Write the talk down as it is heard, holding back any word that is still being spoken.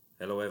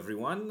Hello,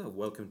 everyone.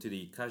 Welcome to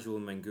the Casual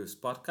Mangoose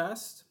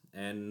podcast.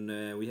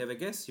 And we have a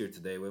guest here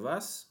today with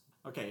us.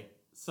 Okay,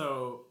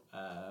 so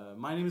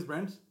my name is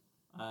Brent.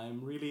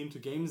 I'm really into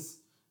games,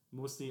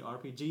 mostly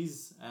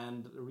RPGs,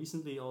 and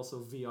recently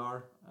also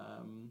VR.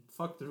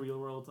 Fuck the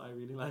real world. I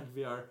really like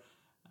VR.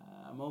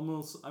 I'm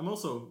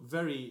also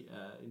very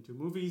into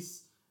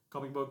movies,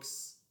 comic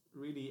books,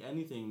 really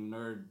anything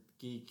nerd,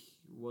 geek,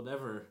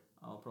 whatever.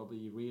 I'll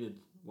probably read it,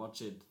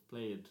 watch it,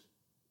 play it.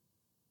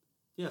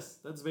 Yes,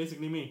 that's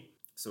basically me.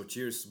 So,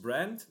 cheers,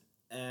 Brent.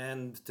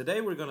 And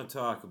today we're going to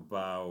talk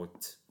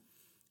about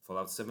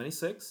Fallout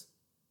 76,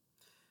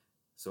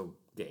 so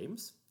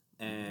games,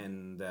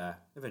 and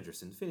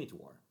Avengers Infinity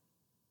War.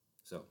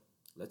 So,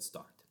 let's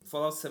start.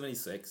 Fallout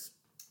 76,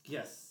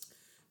 Yes.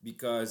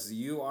 because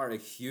you are a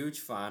huge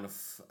fan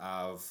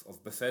of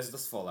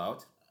Bethesda's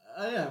Fallout.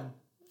 I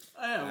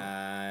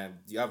am.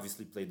 You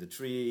obviously played the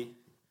 3,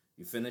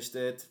 you finished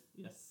it,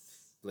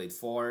 Yes. played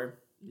 4,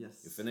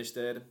 Yes. you finished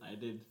it. I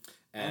did.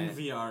 And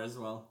VR as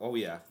well. Oh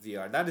yeah,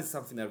 VR. That is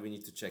something that we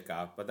need to check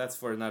out, but that's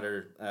for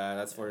another.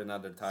 For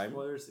another time.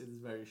 Spoilers, it is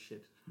very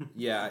shit.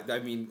 Yeah, I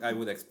mean, I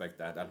would expect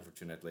that.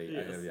 Unfortunately,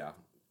 Yes. yeah.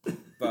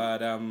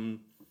 But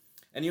and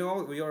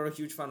you're a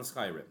huge fan of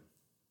Skyrim.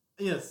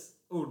 Yes.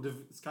 Oh, the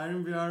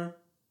Skyrim VR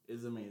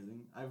is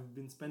amazing. I've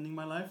been spending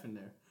my life in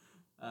there.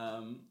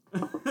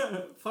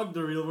 Fuck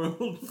the real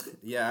world.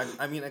 Yeah,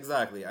 I mean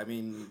exactly. I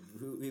mean,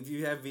 if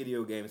you have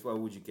video games, why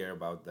would you care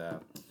about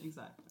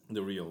Exactly.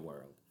 the real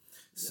world?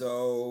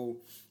 So,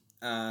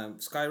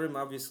 Skyrim,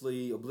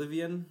 obviously,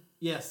 Oblivion.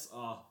 Yes.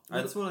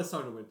 That's what I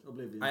started with.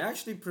 Oblivion. I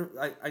actually,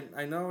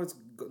 I know it's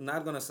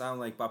not gonna sound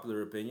like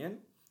popular opinion,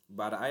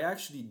 but I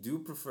actually do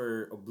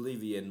prefer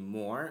Oblivion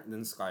more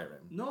than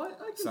Skyrim. No, I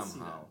can somehow. see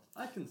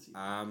that. I can see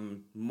that.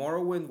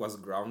 Morrowind was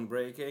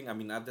groundbreaking. I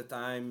mean, at the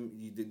time,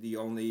 you did the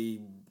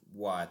only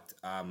what?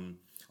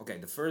 Okay,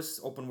 the first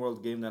open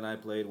world game that I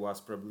played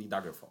was probably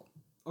Daggerfall.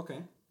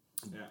 Okay.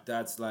 Yeah.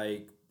 That's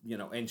like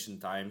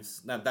ancient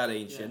times. Not that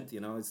ancient.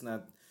 Yeah. It's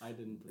not. I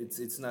didn't play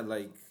It's not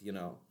like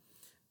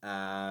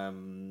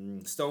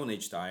Stone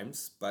Age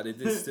times, but it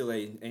is still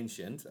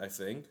ancient, I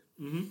think.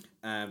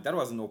 Mm-hmm. That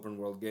was an open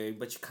world game,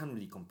 but you can't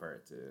really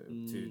compare it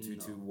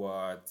to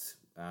what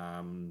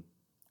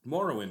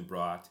Morrowind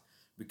brought,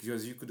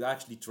 because you could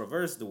actually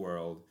traverse the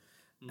world,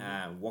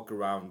 walk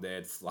around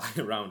it, fly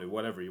around it,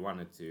 whatever you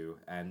wanted to,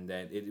 and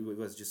then it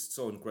was just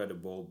so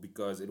incredible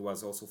because it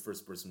was also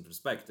first person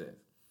perspective.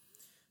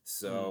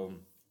 So,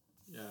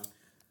 yeah,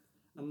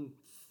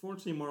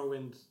 unfortunately,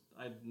 Morrowind,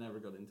 I never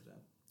got into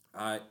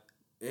that.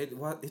 It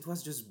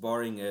was just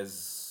boring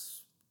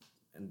as,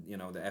 and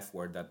the F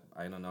word that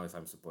I don't know if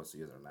I'm supposed to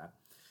use or not,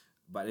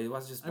 but it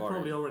was just boring. I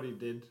probably already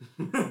did.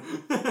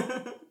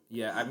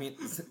 Yeah, I mean,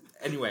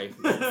 anyway,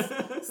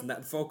 let's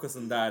not focus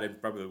on that,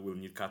 and probably we'll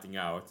need cutting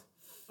out.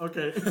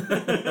 Okay.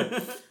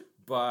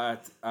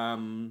 But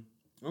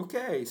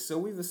okay, so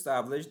we've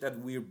established that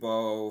we're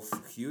both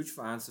huge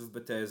fans of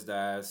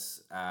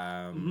Bethesda's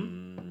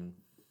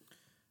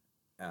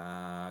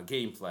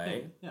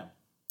gameplay. Yeah.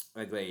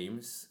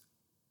 Games.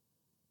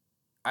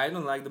 I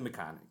don't like the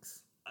mechanics.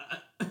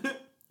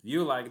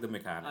 You like the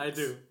mechanics. I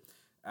do.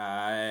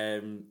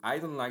 I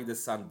don't like the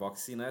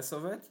sandboxiness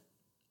of it.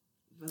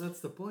 But that's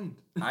the point.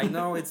 I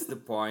know it's the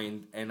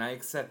point, and I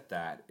accept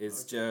that.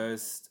 It's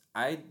just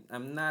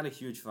I'm not a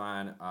huge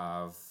fan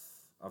of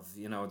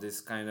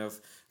this kind of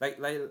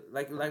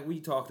like we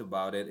talked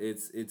about it.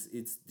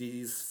 It's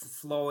this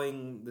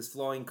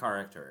flowing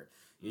character.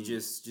 You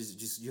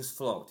just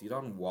float. You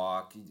don't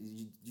walk.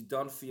 You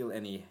don't feel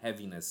any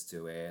heaviness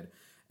to it.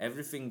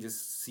 Everything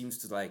just seems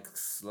to like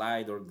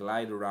slide or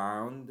glide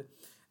around,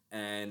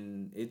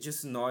 and it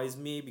just annoys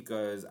me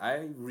because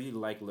I really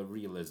like the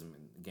realism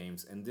in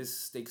games, and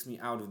this takes me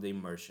out of the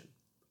immersion.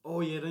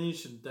 Oh yeah, then you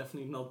should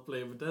definitely not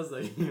play a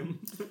Bethesda game.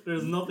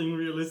 There's nothing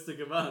realistic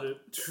about it.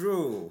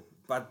 True,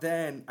 but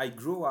then I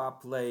grew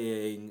up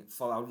playing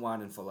Fallout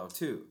 1 and Fallout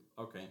 2.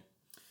 Okay.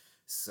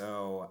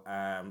 So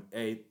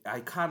I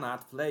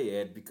cannot play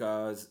it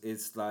because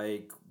it's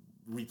like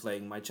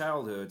replaying my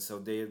childhood.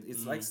 So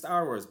it's like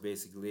Star Wars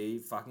basically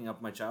fucking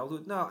up my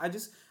childhood. No,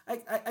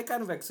 I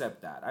kind of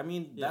accept that. I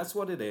mean, that's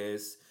what it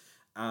is.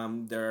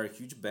 There are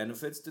huge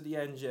benefits to the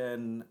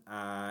engine,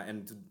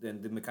 and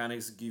the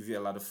mechanics give you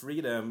a lot of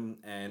freedom,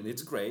 and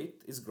it's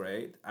great. It's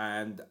great,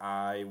 and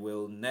I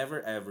will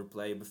never ever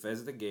play a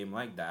Bethesda game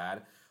like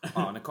that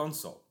on a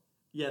console.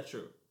 Yeah,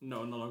 true.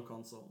 No, not on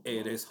console.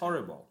 It is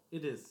horrible.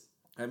 It is.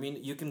 I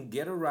mean, you can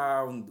get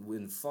around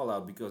in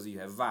Fallout because you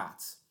have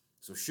VATS.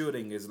 So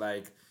shooting is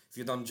like, if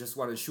you don't just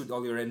want to shoot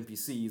all your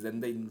NPCs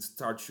and then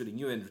start shooting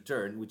you in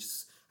return, which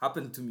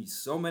happened to me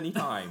so many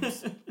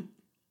times.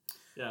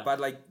 Yeah. But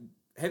like,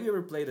 have you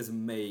ever played as a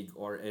Meg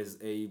or as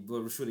a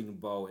shooting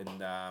bow in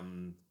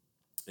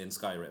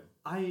Skyrim?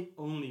 I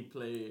only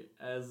play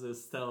as a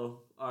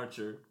stealth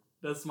archer.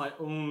 That's my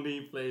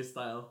only play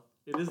style.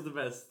 It is the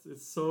best.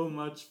 It's so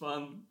much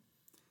fun.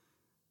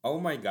 Oh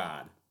my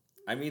god.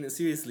 I mean,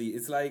 seriously,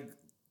 it's like,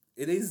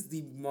 it is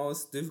the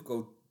most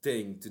difficult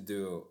thing to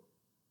do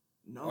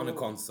on a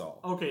console.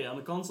 Okay, on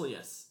a console,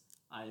 yes.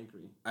 I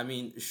agree. I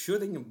mean,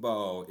 shooting a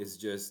bow is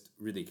just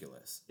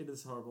ridiculous. It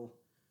is horrible.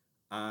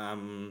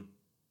 Um,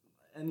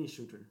 Any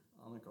shooter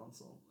on a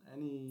console,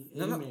 any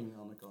No, no. aiming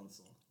on a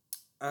console.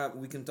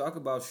 we can talk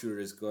about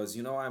shooters because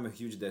I'm a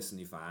huge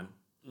Destiny fan.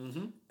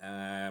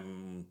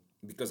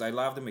 Because I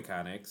love the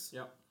mechanics.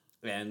 Yeah.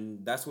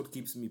 And that's what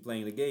keeps me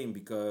playing the game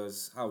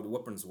because how the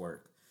weapons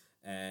work.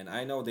 And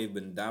I know they've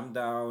been dumbed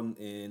down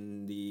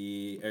in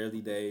the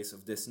early days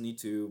of Destiny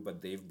 2,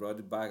 but they've brought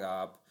it back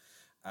up.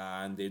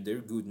 And they're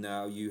good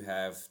now. You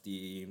have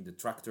the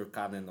tractor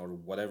cannon or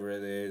whatever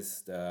it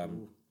is.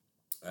 You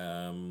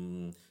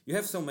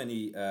have so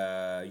many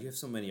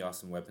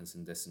awesome weapons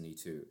in Destiny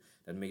 2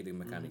 that make the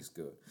mechanics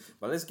good.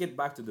 But let's get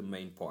back to the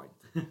main point,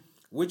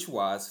 which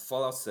was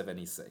Fallout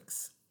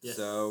 76. Yes.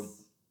 So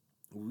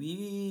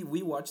we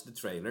watched the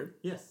trailer,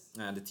 Yes.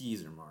 the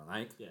teaser more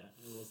like, Yeah,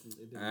 it wasn't.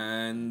 It didn't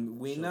and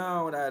we show.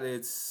 know that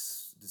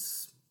it's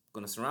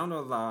gonna surround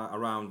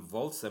around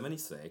Vault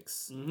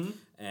 76,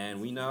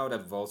 and we know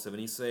that Vault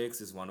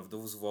 76 is one of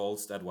those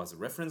vaults that was a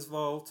reference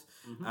vault.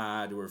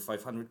 There were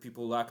 500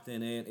 people locked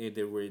in it.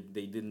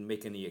 They didn't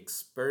make any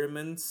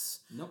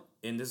experiments. Nope.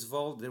 In this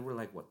vault, there were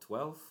like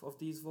 12 of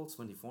these vaults,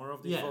 24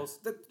 of these Yeah. vaults.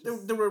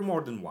 There were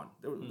more than one.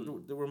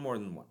 There were more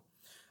than one,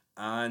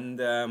 and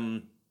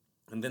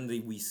then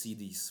we see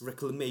these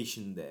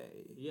Reclamation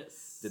Day.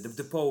 Yes.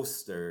 The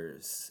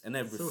posters and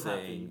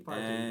everything,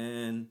 party.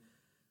 and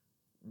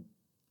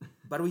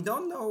but we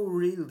don't know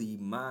really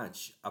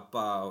much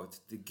about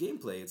the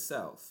gameplay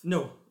itself.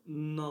 No,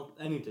 not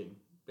anything.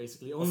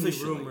 Basically, only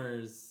Officially.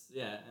 rumors,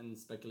 and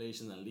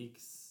speculation and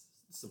leaks.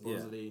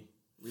 Supposedly,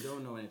 we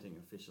don't know anything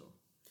official.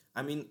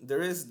 I mean,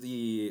 there is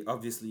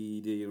obviously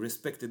the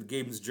respected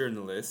games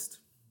journalist,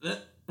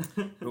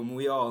 whom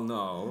we all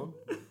know,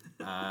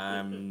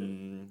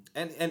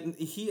 and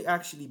he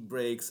actually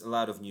breaks a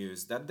lot of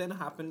news that then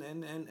happen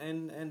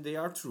and they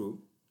are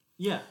true.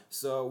 Yeah.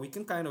 So we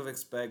can kind of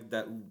expect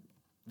that.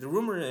 The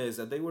rumor is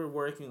that they were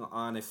working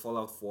on a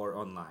Fallout 4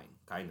 online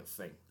kind of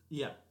thing.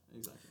 Yeah.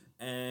 Exactly.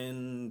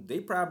 And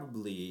they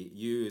probably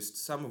used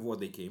some of what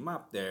they came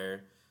up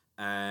there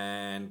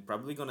and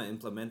probably gonna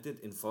implement it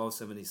in Fallout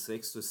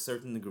 76 to a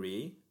certain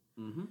degree.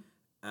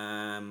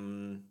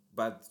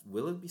 But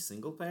will it be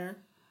single player?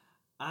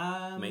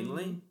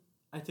 Mainly?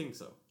 I think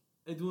so.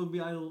 It will be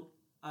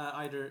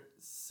either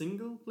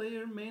single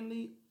player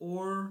mainly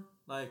or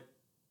like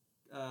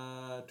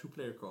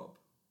 2-player co-op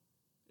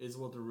is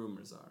what the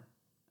rumors are,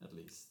 at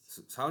least.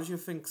 So how do you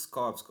think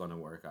co-op's gonna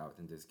work out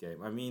in this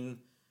game? I mean,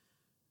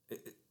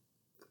 it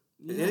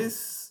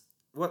is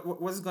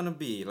what's it gonna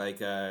be,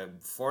 like a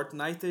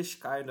Fortnite-ish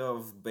kind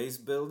of base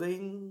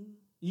building?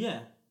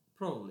 Yeah,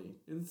 probably.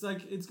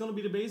 It's gonna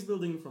be the base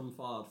building from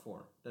Fallout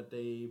 4 that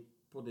they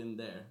put in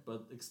there,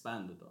 but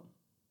expanded on,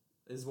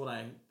 is what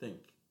I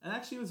think. And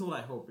actually it's what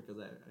I hope, because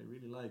I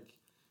really like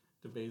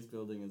the base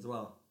building as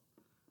well.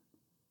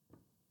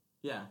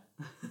 Yeah.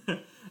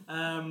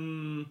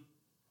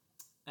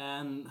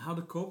 And how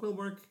the co-op will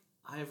work,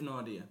 I have no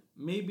idea.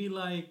 Maybe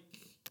like,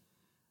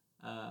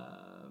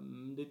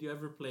 did you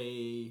ever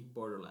play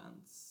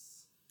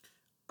Borderlands?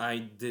 I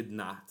did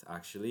not,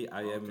 actually.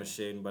 I am Okay.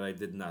 ashamed, but I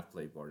did not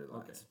play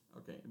Borderlands.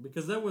 Okay.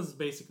 Because that was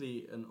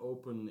basically an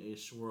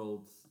open-ish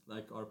world,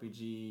 like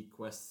RPG,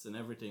 quests and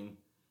everything.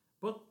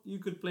 But you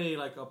could play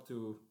like up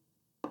to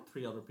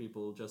 3 other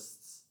people,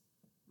 just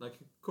like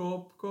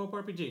co-op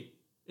RPG.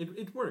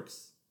 It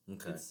works.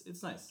 Okay.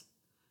 It's nice.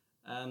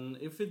 And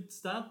if it's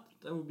that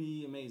would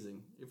be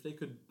amazing. If they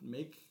could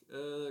make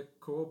a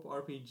co-op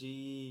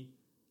RPG,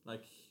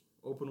 like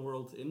open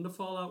world in the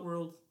Fallout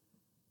world,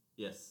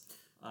 yes,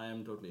 I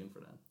am totally in for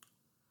that.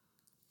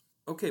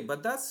 Okay,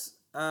 but that's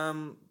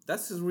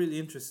really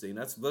interesting.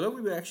 That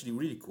would be actually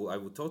really cool. I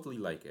would totally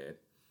like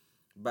it.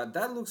 But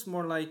that looks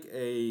more like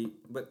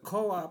but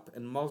co-op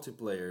and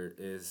multiplayer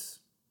is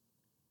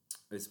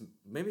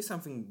maybe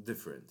something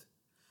different.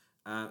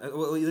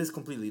 Well, it is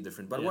completely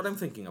different. But what Yes. I'm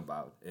thinking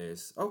about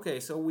is, okay,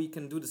 so we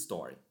can do the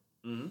story.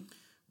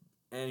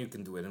 And you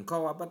can do it in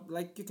co-op, but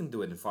like you can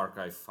do it in Far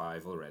Cry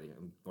 5 already,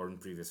 or in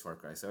previous Far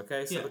Cry's.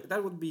 Okay, so Yeah.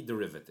 that would be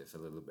derivative a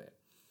little bit.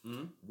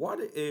 What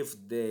if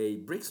they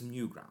break some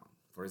new ground?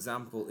 For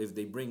example, if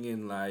they bring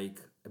in like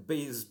a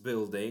base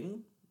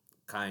building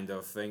kind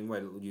of thing,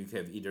 where you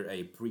have either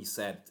a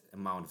preset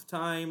amount of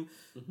time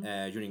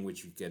during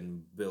which you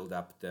can build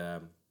up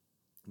the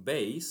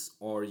base,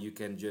 or you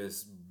can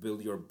just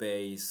build your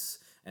base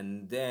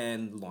and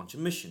then launch a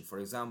mission. For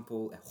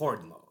example, a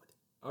horde mode.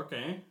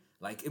 Okay.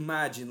 Like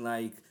imagine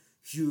like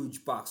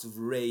huge box of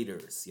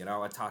raiders,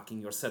 attacking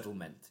your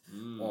settlement,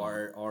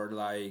 or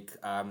like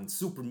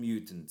super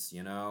mutants,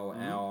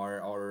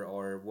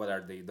 or what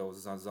are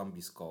those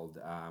zombies called?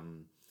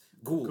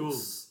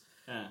 Ghouls.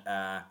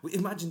 Yeah.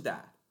 Imagine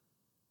that.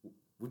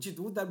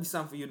 Would that be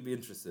something you'd be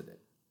interested in?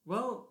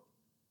 Well,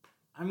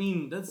 I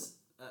mean, that's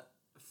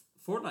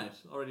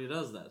Fortnite already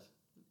does that.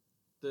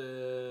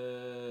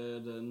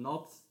 The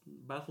not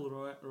battle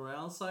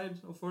royale side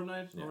of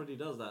Fortnite already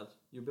does that.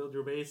 You build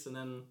your base and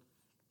then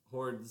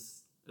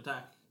hordes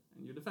attack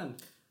and you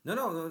defend.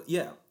 No,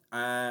 yeah,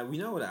 we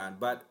know that,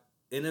 but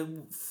in a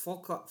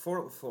Fallout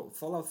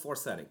 4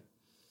 setting.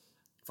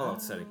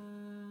 Fallout setting.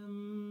 I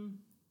mean,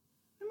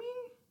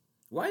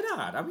 Why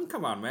not? I mean,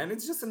 come on, man.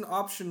 It's just an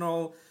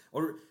optional.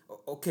 Or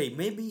okay,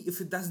 maybe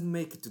if it doesn't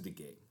make it to the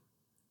game.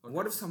 okay.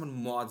 What if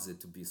someone mods it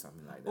to be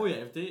something like that? Oh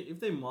yeah, if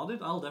they mod it,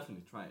 I'll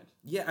definitely try it.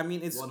 Yeah, I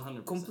mean, it's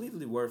 100%.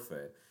 completely worth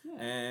it. Yeah.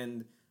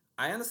 And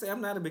I honestly,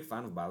 I'm not a big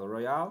fan of Battle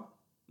Royale,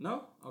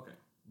 No? Okay.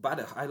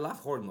 but I love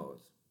Horde mode.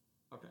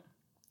 Okay.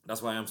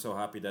 That's why I'm so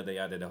happy that they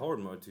added a Horde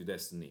mode to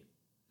Destiny.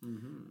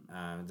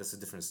 Mm-hmm. That's a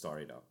different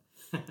story, though.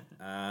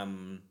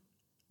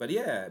 But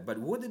yeah, but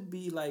would it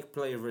be like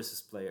player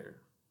versus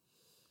player?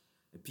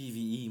 A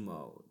PvE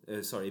mode,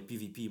 a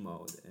PvP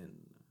mode in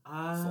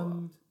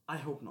Fallout? I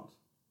hope not.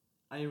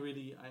 I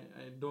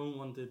don't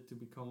want it to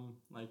become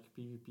like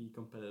PvP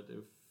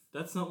competitive.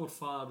 That's not what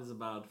Fallout is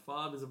about.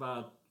 Fallout is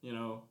about,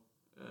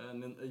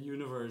 a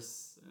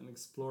universe and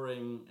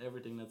exploring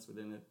everything that's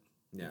within it.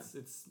 Yeah.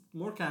 It's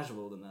more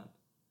casual than that.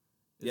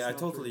 It's Yeah, I not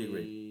totally really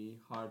agree.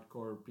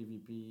 Hardcore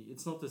PvP.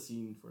 It's not the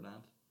scene for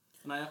that.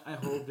 And I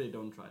hope they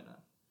don't try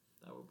that.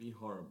 That would be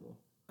horrible.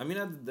 I mean,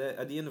 at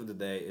the end of the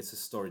day, it's a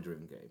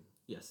story-driven game.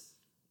 Yes.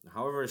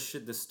 However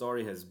shit the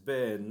story has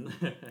been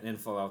in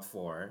Fallout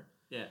 4,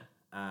 Yeah.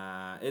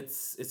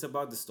 it's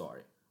about the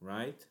story,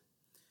 right?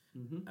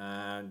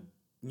 Mm-hmm.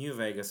 New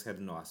Vegas had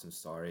an awesome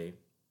story.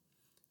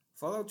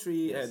 Fallout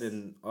 3 Yes. had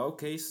an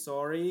okay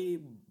story,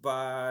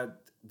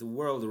 but the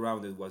world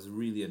around it was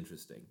really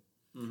interesting.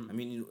 Mm-hmm. I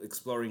mean,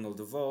 exploring all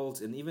the vaults,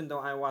 and even though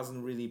I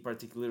wasn't really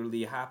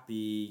particularly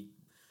happy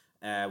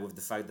with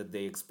the fact that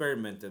they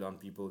experimented on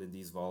people in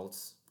these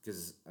vaults,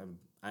 because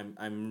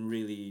I'm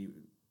really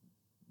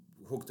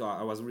hooked on.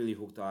 I was really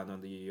hooked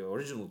on the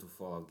original two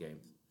Fallout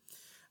games.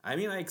 I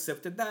mean, I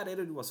accepted that, and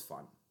it was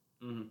fun.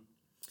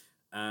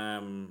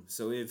 Mm-hmm.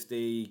 So if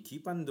they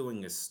keep on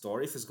doing a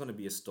story, if it's gonna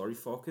be a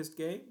story-focused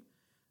game,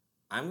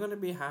 I'm gonna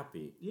be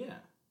happy, Yeah.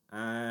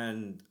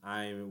 and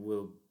I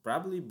will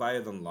probably buy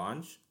it on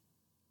launch.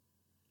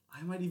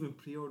 I might even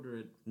pre-order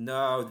it.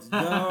 No.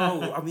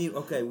 I mean,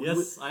 okay.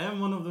 Yes, I am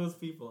one of those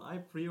people. I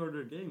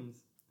pre-order games.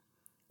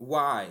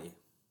 Why?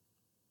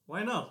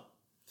 Why not?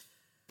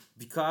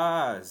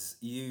 Because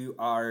you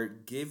are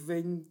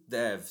giving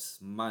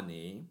devs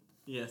money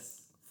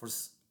Yes. for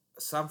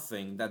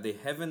something that they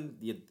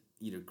haven't yet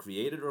either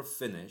created or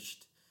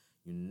finished.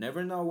 You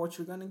never know what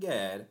you're gonna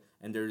get,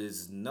 and there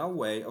is no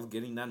way of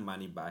getting that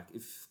money back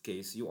if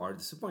case you are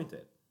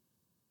disappointed.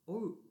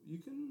 Oh, you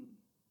can.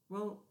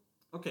 Well,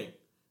 okay.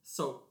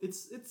 So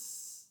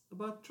it's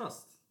about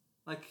trust.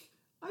 Like,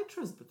 I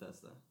trust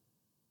Bethesda.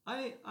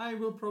 I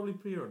will probably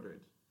pre-order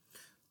it.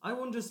 I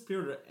won't just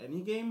pre-order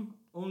any game,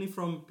 only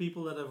from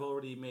people that have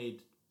already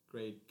made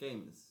great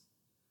games.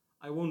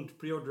 I won't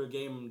pre-order a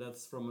game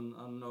that's from an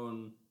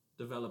unknown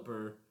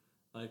developer,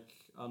 like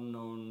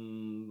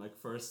unknown, like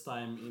first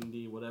time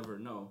indie, whatever.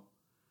 No.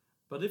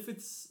 But if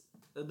it's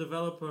a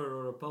developer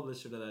or a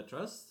publisher that I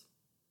trust,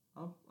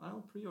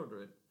 I'll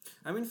pre-order it.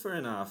 I mean, fair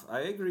enough. I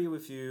agree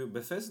with you.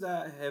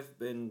 Bethesda have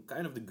been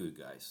kind of the good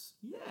guys.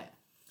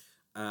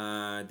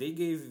 Yeah. They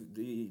gave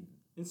the...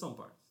 In some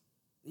parts.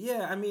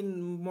 Yeah, I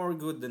mean, more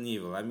good than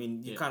evil. I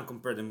mean, you Yeah. can't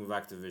compare them with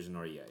Activision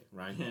or EA,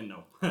 right? Yeah,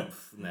 no.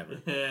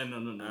 Never. Yeah,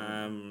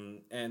 no.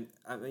 And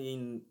I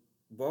mean,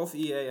 both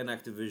EA and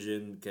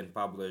Activision can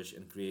publish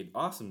and create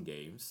awesome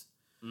games,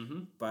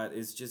 but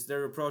it's just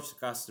their approach to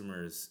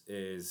customers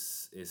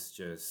is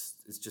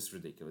just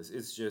ridiculous.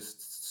 It's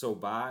just so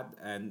bad,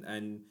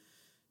 and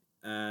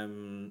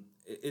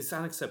it's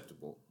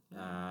unacceptable,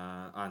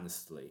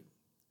 honestly.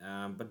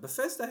 But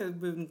Bethesda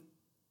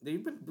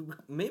they've been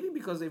maybe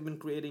because they've been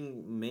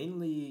creating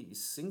mainly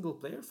single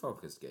player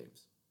focused games.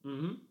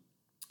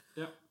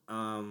 Yeah.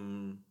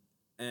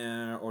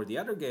 Or the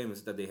other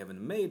games that they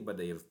haven't made but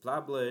they have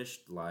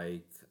published,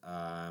 like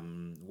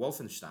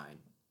Wolfenstein.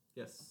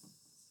 Yes.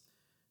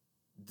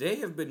 They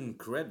have been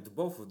incredible.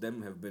 Both of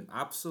them have been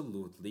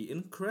absolutely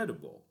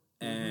incredible.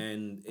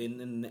 And in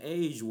an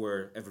age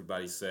where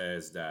everybody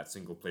says that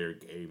single player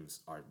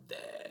games are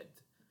dead,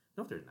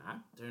 no, they're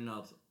not.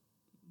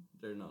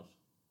 They're not.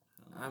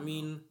 I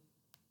mean,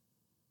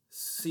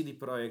 CD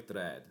Projekt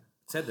Red.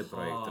 CD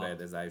Projekt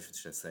Red, as I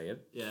should say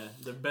it. Yeah,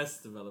 the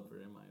best developer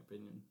in my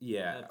opinion.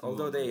 Yeah, At the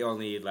although they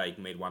moment. only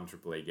made one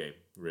AAA game,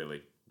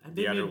 really. And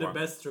they made the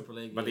best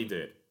AAA game. But they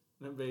did.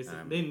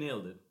 Basically, they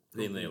nailed it.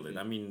 They nailed it.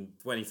 I mean,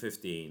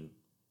 2015.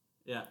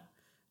 Yeah.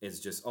 It's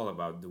just all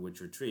about The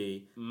Witcher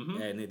 3,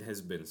 and it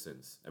has been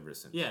ever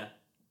since. Yeah.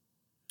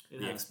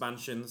 The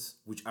expansions,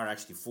 which are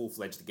actually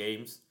full-fledged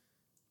games,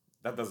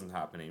 that doesn't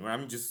happen anymore. I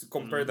mean, just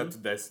compare that to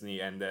Destiny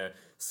and the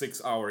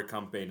 6-hour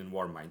campaign in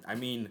Warmind. I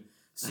mean,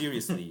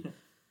 seriously,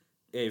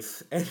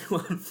 if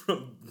anyone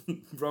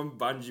from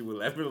Bungie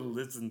will ever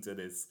listen to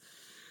this,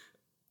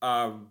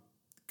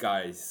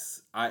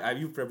 guys,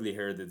 you probably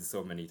heard it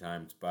so many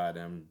times, but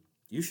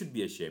you should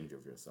be ashamed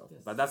of yourself.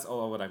 Yes. But that's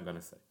all what I'm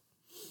gonna say.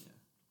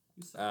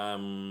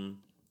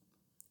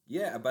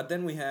 Yeah, but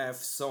then we have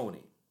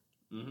Sony.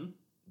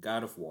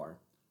 God of War.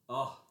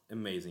 Oh.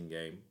 Amazing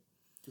game.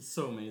 It's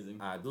so amazing.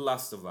 The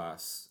Last of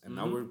Us, and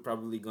now Mhm. we're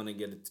probably gonna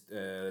get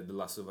The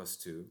Last of Us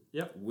 2,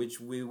 Yep. which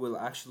we will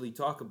actually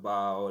talk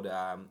about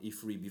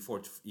E3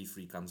 before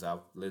E3 comes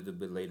out a little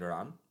bit later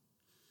on.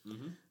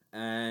 Mm-hmm.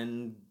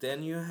 And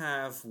then you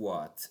have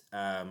what?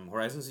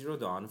 Horizon Zero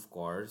Dawn, of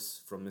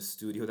course, from a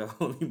studio that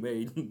only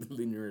made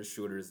linear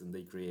shooters and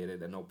they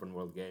created an open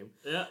world game.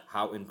 Yeah,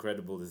 How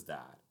incredible is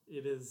that?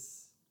 it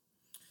is.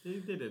 They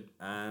did it.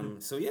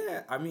 So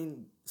yeah, I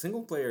mean,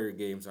 single player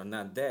games are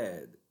not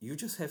dead. You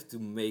just have to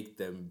make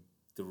them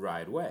the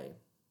right way.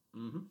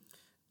 Mm-hmm.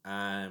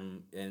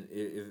 And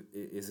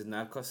is it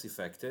not cost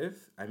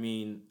effective? I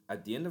mean,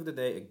 at the end of the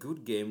day, a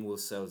good game will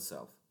sell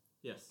itself.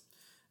 Yes.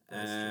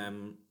 That is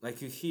true.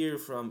 Like you hear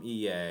from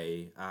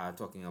EA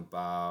talking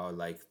about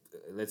like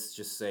let's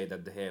just say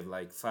that they have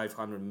like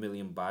 500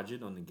 million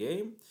budget on the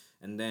game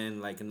and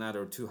then like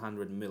another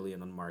 200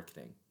 million on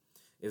marketing.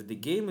 If the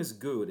game is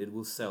good, it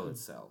will sell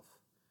itself.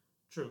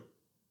 True.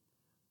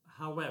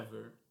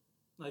 However,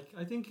 like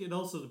I think it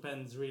also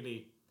depends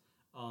really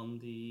on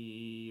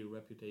the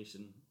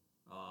reputation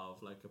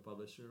of like a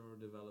publisher or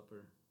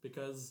developer,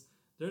 because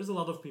there's a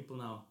lot of people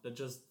now that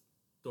just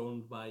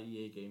don't buy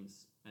EA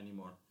games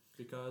anymore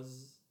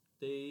because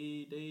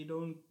they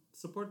don't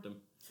support them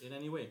in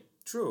any way.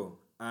 True,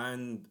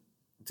 and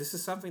this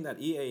is something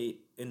that EA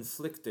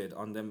inflicted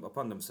on them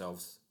upon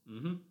themselves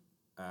Mm-hmm.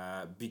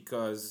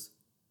 because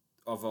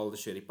of all the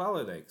shitty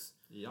politics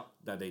Yeah.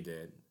 that they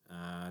did,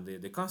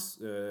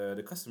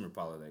 the customer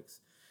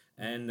politics,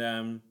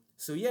 and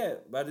so yeah,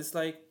 but it's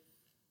like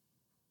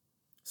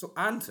so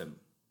Anthem.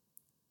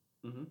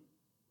 Mm-hmm.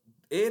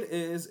 It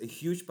is a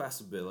huge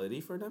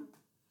possibility for them,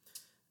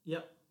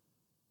 Yeah.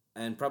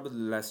 and probably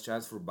less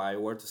chance for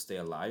Bioware to stay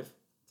alive.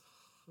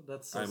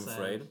 That's so I'm sad.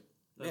 afraid.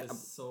 That Yeah,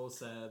 is so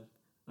sad.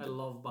 I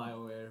love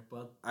BioWare,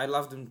 but I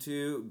love them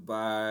too,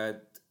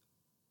 but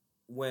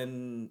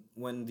when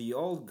the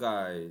old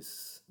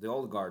guys, the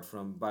old guard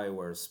from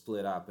Bioware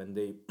split up and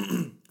they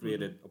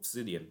created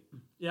Obsidian.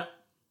 yeah.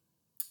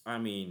 I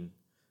mean,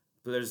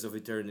 Pillars of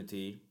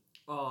Eternity.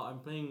 Oh, I'm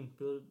playing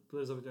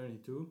Pillars of Eternity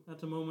 2 at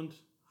the moment.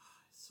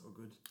 It's so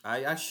good.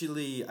 I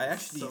actually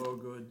So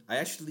good. I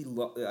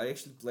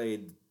actually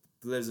played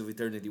Pillars of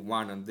Eternity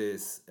 1 on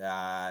this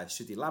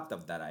shitty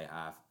laptop that I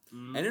have.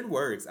 And it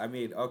works. I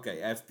mean, okay,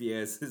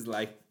 FPS is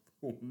like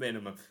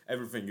minimum.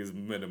 Everything is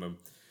minimum.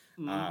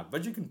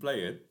 But you can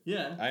play it.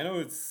 Yeah. I know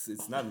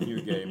it's not a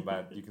new game,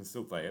 but you can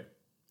still play it.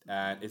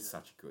 And it's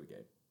such a good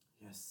game.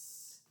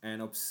 Yes.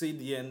 And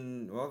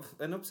Obsidian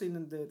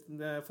did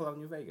the Fallout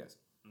New Vegas.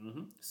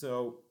 Mm-hmm.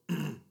 So,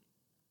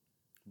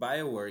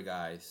 BioWare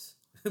guys,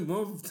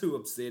 move to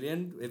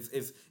Obsidian.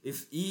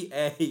 If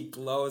EA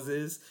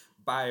closes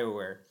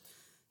BioWare,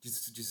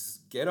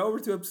 just get over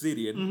to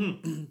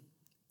Obsidian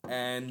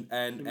and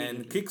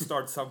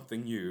kickstart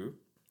something new,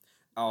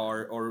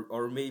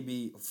 or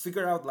maybe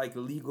figure out like a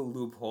legal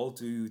loophole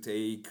to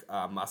take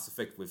Mass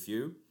Effect with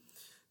you,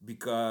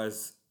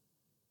 because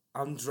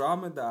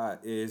Andromeda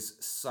is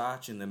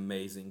such an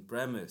amazing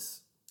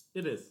premise.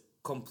 It is.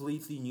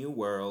 Completely new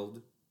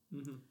world.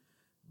 Mm-hmm.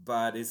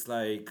 But it's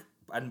like,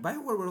 and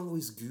BioWare were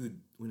always good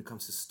when it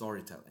comes to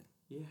storytelling.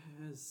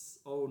 Yes.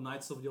 Oh,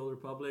 Knights of the Old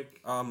Republic.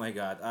 Oh my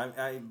god,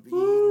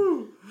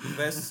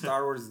 best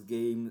Star Wars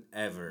game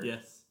ever.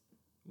 Yes.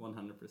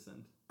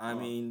 100%. I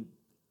mean,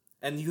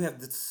 and you have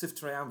the Sith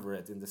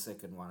Triumvirate in the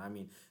second one. I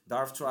mean,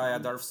 Darth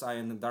Triad, Darth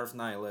Sion, and Darth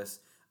Nihilus.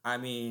 I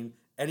mean,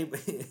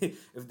 anybody,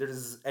 if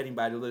there's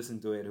anybody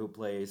listening to it who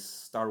plays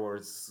Star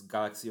Wars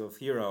Galaxy of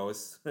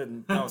Heroes,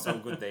 and knows how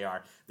good they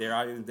are.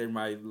 They're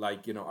my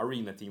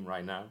arena team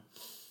right now.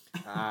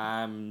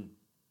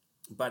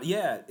 But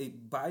yeah,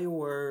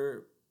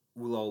 BioWare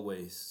will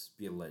always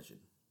be a legend.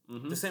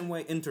 Mm-hmm. The same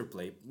way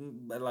Interplay.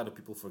 A lot of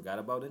people forgot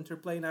about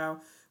Interplay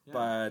now,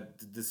 but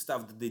the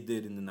stuff that they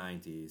did in the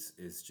 90s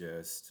is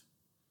just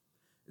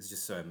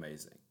so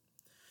amazing.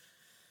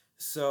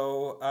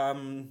 So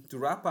to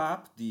wrap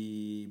up,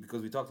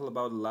 because we talked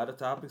about a lot of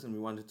topics and we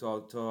wanted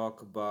to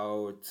talk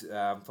about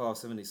Fallout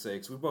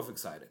 76, we're both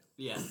excited.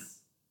 Yes,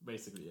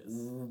 basically yes.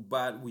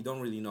 But we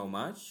don't really know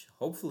much.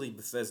 Hopefully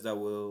Bethesda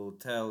will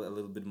tell a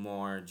little bit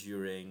more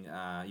during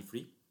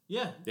E3.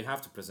 Yeah. They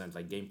have to present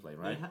like gameplay,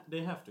 right?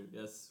 They have to,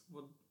 yes.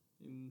 What,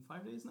 in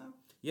 5 days now?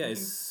 Yeah,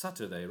 it's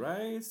Saturday,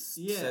 right?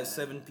 Yeah.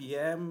 7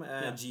 p.m.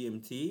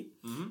 GMT.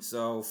 Mm-hmm.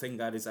 So thank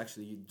God it's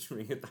actually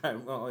during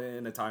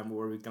in a time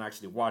where we can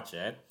actually watch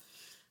it.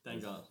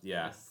 Thank God.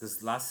 Yeah,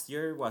 because last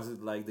year was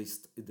it like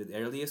the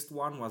earliest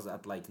one was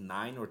at like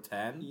 9 or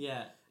 10.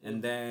 Yeah.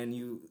 And then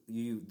you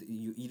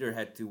either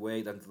had to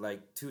wait until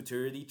like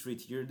 2:30,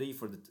 3:30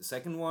 for the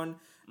second one,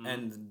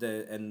 and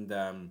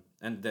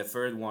the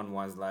third one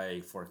was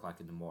like 4 o'clock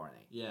in the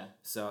morning. Yeah.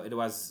 So it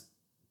was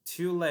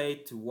too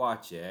late to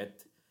watch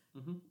it,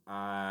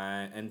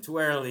 and too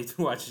early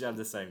to watch it at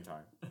the same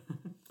time.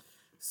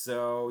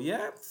 So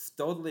yeah,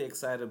 totally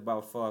excited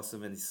about Fallout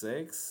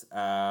 76.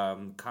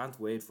 Can't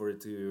wait for it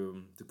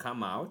to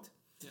come out.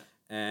 Yeah.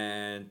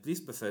 And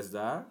please,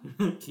 Bethesda,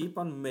 keep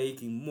on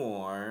making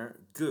more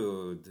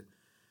good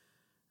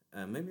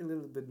maybe a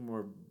little bit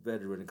more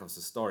better when it comes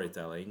to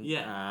storytelling.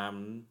 Yeah.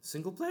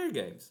 Single player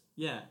games.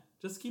 Yeah,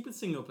 just keep it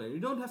single player. You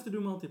don't have to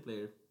do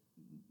multiplayer.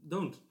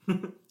 Don't.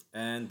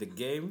 And the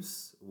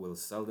games will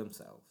sell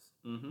themselves.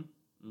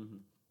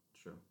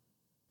 True.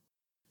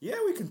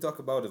 Yeah, we can talk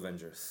about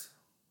Avengers.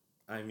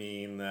 I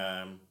mean,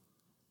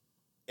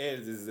 it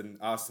is an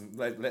awesome.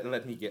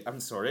 Let me get. I'm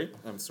sorry.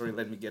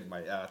 Let me get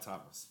my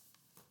Thanos.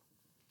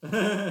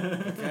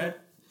 Okay.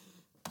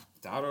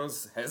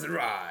 Thanos has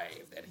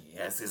arrived and he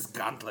has his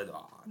gauntlet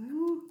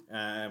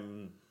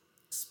on.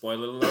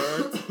 Spoiler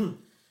alert.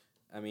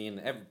 I mean,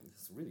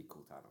 it's really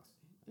cool, Thanos.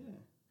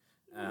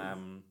 Yeah.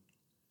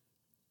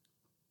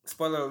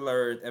 Spoiler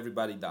alert,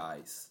 everybody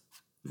dies.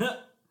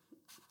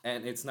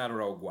 And it's not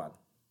Rogue One.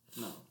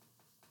 No.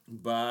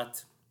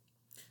 But,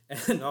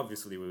 and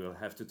obviously we will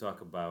have to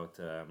talk about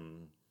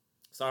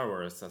Star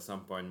Wars at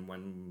some point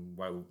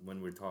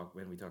when we talk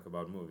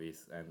about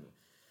movies. And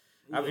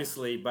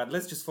obviously, but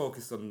let's just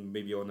focus on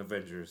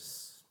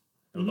Avengers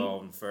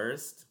alone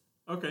first.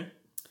 Okay.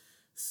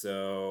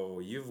 So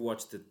you've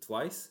watched it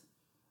twice?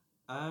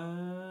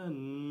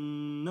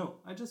 No.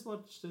 I just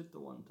watched it the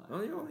one time.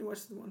 Oh, you only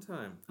watched it one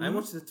time. I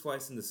watched it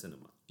twice in the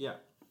cinema. Yeah.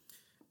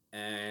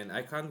 And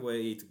I can't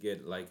wait to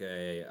get like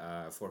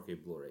a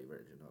 4K Blu-ray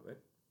version of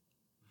it.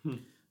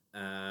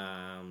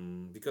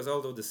 Because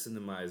although the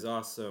cinema is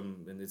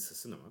awesome and it's a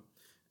cinema,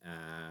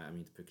 I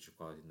mean the picture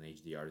quality in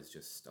HDR is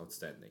just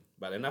outstanding.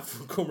 But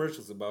enough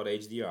commercials about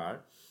HDR.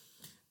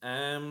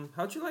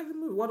 How'd you like the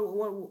movie? What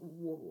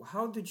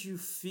how did you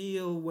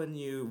feel when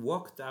you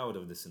walked out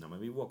of the cinema?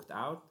 We walked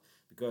out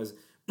because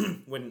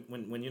when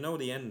you know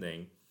the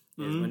ending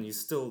is when you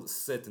still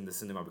sit in the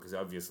cinema, because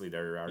obviously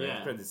there are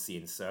credit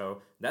scenes.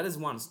 So that is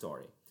one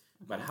story.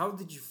 Okay. But how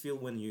did you feel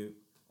when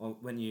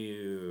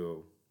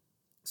you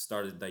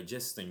started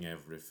digesting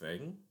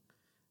everything?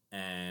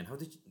 And how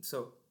did you?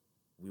 So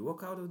we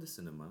walk out of the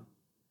cinema.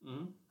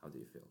 How do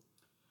you feel?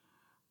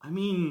 I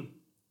mean,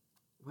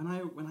 when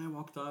I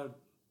walked out,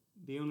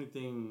 the only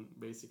thing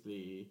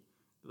basically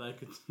that I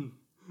could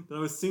that I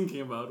was thinking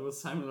about was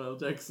Samuel L.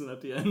 Jackson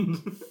at the end.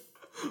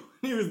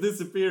 When he was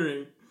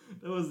disappearing.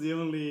 That was the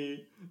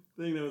only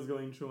thing that was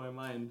going through my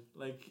mind.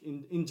 Like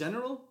in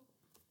general,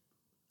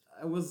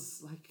 I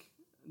was like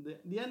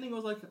the ending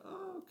was like,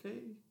 oh,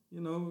 okay,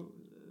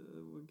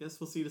 I guess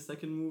we'll see the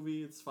second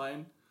movie. It's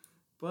fine,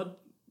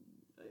 but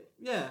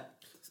yeah.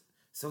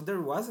 So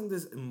there wasn't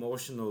this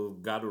emotional,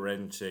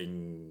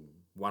 gut-wrenching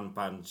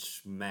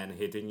one-punch man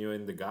hitting you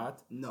in the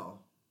gut? No,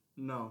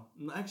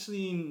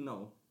 actually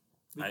no.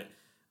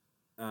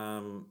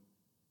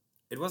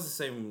 It was the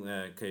same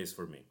case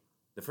for me.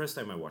 The first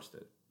time I watched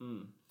it.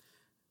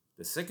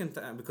 The second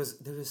time, because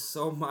there is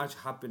so much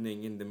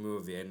happening in the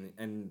movie,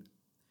 and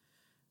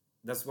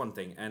that's one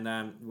thing. And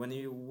when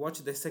you watch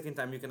it the second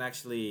time, you can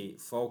actually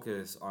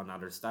focus on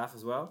other stuff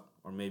as well,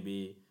 or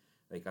maybe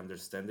like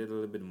understand it a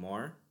little bit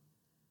more.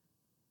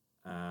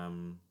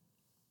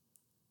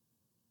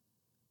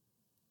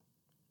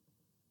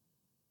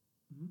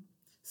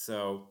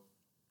 So,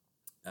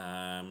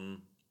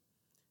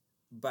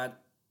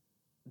 but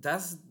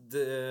does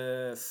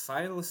the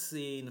final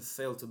scene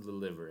fail to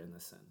deliver in a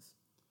sense?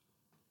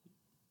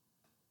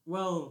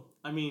 Well,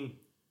 I mean,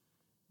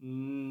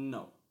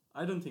 no,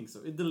 I don't think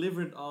so. It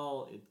delivered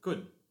all it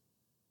could.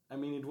 I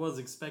mean, it was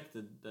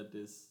expected that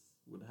this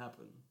would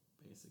happen,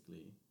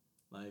 basically.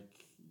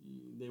 Like,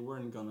 they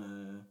weren't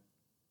gonna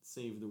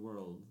save the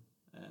world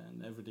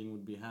and everything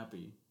would be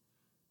happy,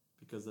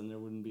 because then there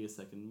wouldn't be a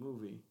second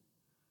movie.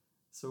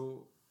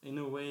 So, in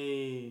a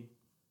way,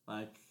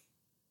 like,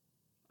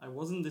 I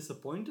wasn't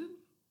disappointed,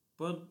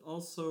 but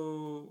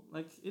also,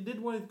 like, it did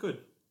what it could.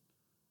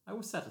 I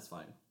was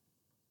satisfied.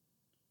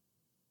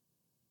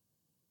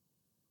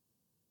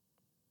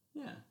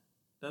 Yeah,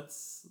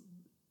 that's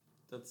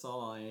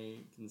all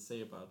I can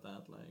say about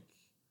that. Like,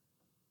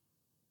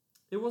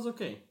 it was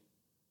okay.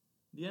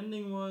 The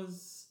ending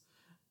was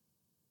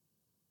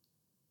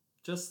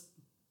just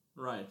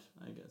right,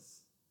 I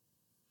guess.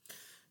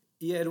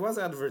 Yeah, it was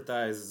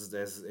advertised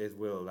as it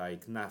will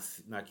like knock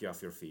you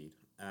off your feet,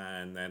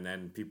 and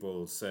then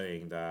people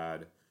saying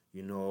that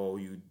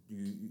you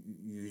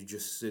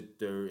just sit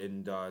there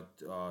in that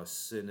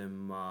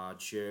cinema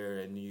chair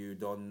and you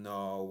don't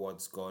know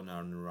what's going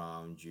on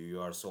around you.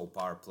 You are so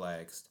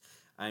perplexed.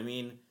 I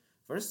mean,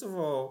 first of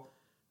all,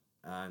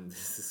 and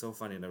this is so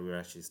funny that we're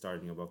actually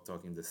starting about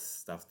talking this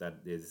stuff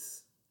that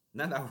is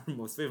not our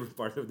most favorite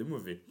part of the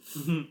movie.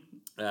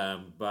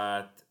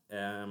 But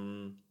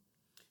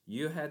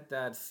you had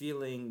that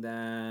feeling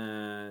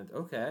that,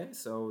 okay,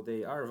 so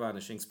they are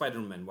vanishing.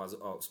 Spider-Man was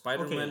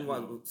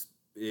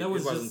it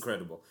was just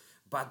incredible.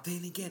 But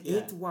then again,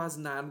 it was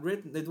not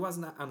written. It was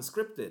not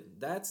unscripted.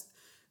 That's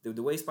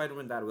the way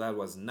Spider-Man that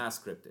was not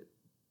scripted.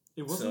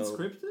 It wasn't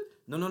scripted?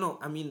 No.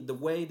 I mean, the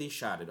way they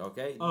shot it,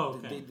 okay?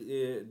 Oh,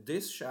 okay. They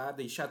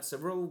shot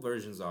several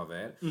versions of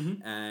it.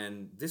 Mm-hmm.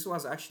 And this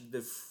was actually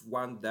the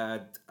one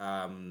that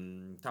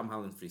Tom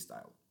Holland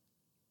freestyled.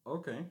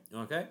 Okay.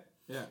 Okay?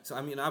 Yeah. So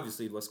I mean,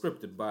 obviously it was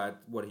scripted,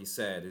 but what he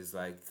said is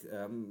like,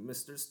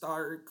 Mr.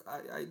 Stark,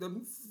 I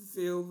don't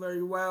feel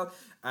very well,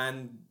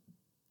 and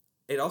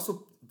it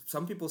also,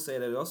 some people say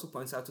that it also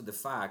points out to the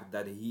fact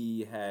that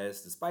he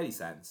has the Spidey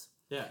sense,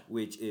 Yeah.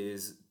 which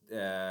is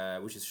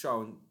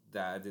shown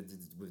that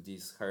with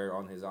this hair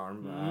on his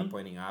arm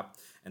pointing up,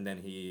 and then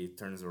he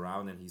turns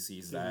around and he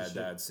sees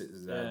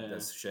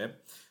that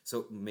ship.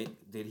 So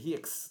did he?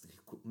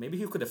 Maybe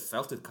he could have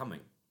felt it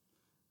coming.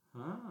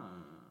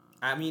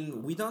 I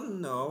mean, we don't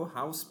know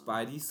how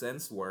Spidey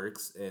sense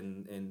works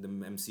in the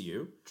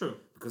MCU. True.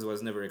 Because it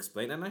was never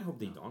explained, and I hope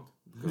they don't.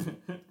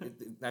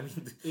 I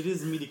mean, it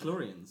is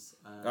midichlorians.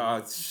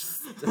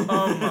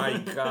 Oh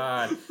my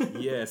god!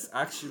 Yes,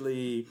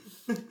 actually,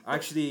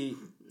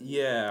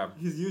 yeah.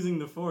 He's using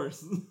the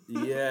Force.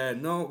 Yeah,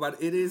 no,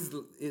 but it is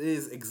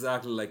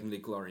exactly like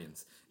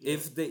midichlorians. Yeah.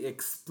 If they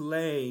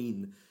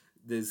explain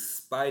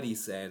this Spidey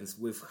sense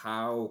with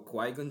how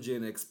Qui-Gon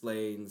Jinn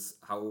explains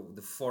how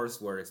the Force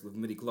works with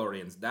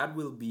midichlorians, that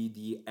will be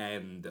the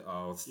end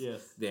of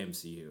the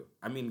MCU.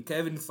 I mean,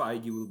 Kevin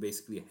Feige will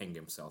basically hang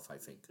himself, I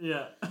think.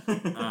 Yeah.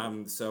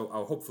 So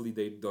hopefully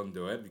they don't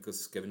do it,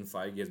 because Kevin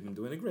Feige has been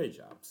doing a great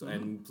job. So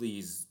and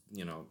please,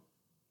 we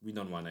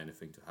don't want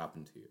anything to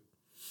happen to you.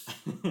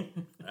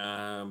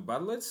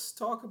 But let's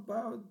talk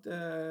about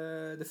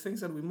the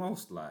things that we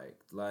most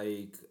liked,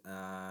 like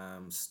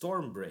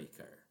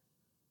Stormbreaker.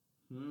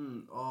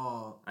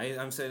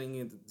 I'm saying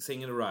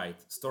it right,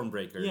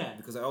 Stormbreaker. Yeah.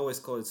 Because I always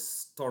call it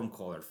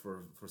Stormcaller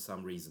for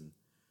some reason.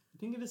 I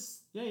think it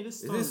is. Yeah, it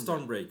is. It is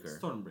Stormbreaker.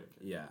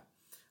 Stormbreaker. Yeah.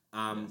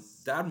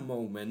 That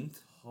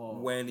moment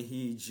when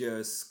he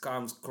just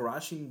comes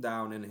crashing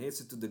down and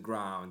hits it to the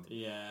ground.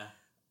 Yeah.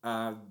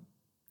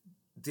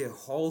 The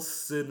whole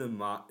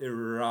cinema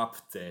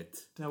erupted.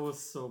 That was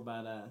so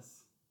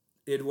badass.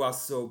 It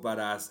was so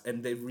badass,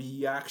 and the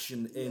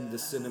reaction in the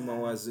cinema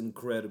was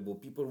incredible.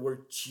 People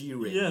were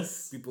cheering.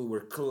 Yes. People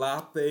were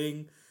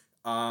clapping.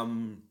 Oh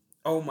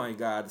my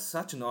god,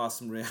 such an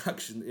awesome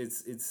reaction.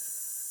 It's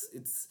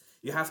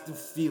you have to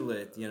feel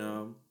it,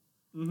 to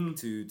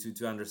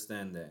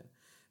understand that.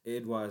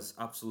 It was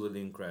absolutely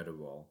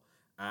incredible.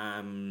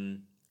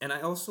 And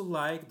I also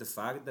like the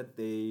fact that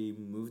they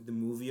moved the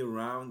movie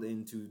around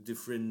into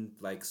different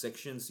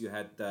sections. You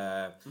had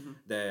the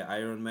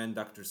Iron Man,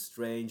 Doctor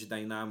Strange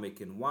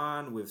dynamic in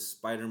one, with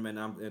Spider-Man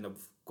and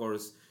of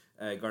course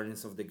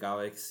Guardians of the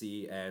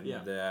Galaxy and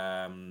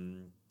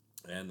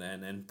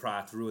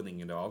Pratt ruining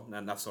it all.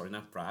 Sorry,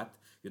 not Pratt.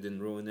 You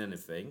didn't ruin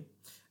anything.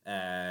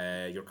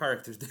 Your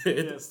character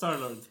did. Yeah,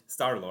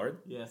 Star-Lord.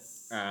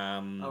 Yes.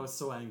 I was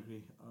so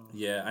angry. Oh.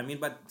 Yeah,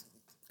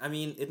 I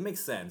mean, it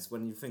makes sense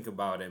when you think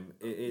about him.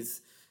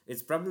 It's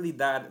probably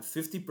that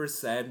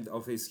 50%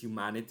 of his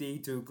humanity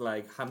took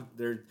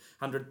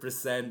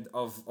 100%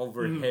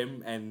 over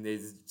him, and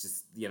is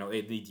just an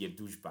idiot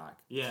douchebag.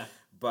 Yeah.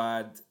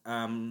 But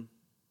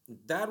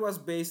that was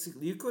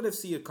basically, you could have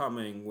seen it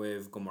coming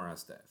with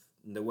Gamora's death,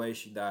 the way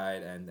she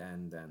died, and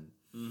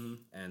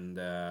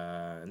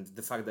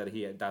the fact that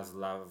he does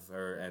love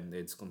her, and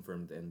it's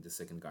confirmed in the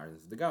second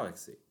Guardians of the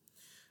Galaxy.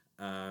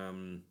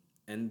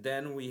 And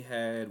then we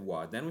had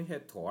what? Then we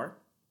had Thor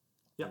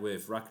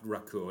with Rocket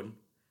Raccoon,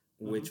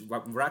 which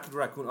Rocket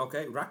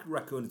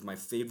Raccoon is my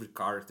favorite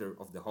character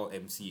of the whole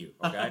MCU,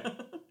 okay?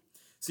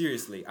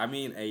 Seriously, I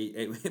mean,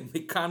 a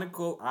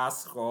mechanical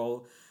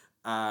asshole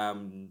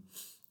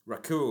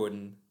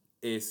raccoon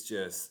is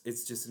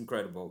just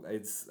incredible.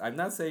 I'm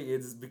not saying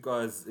it's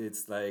because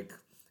it's like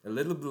a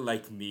little bit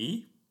like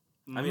me.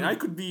 I mean, I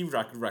could be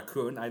Rocket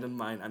Raccoon, I don't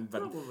mind.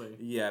 Probably.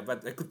 Yeah,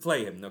 but I could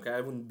play him, okay?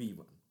 I wouldn't be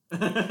one.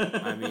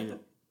 I mean,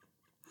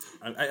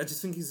 I just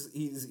think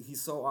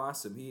he's so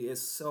awesome. He has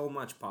so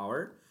much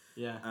power.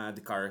 Yeah.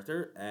 The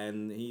character,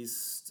 and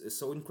he's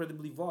so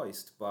incredibly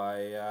voiced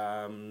by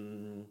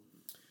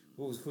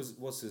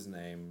what's his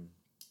name?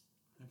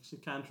 I actually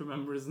can't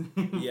remember his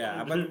name.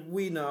 Yeah, but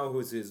we know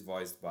who's he's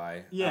voiced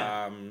by.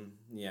 Yeah.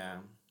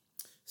 Yeah.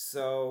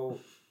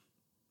 So,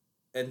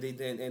 and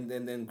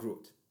then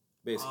Groot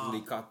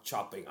basically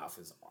chopping off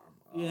his arm.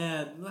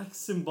 Yeah,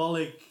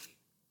 symbolic.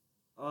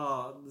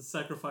 The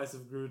sacrifice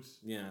of Groot.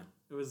 Yeah.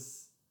 It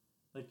was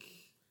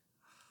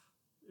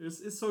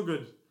it's so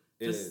good.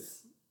 It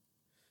is.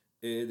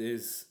 It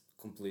is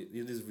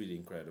really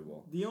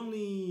incredible. The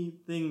only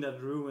thing that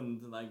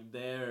ruined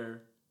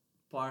their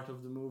part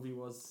of the movie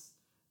was,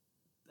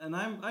 and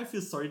I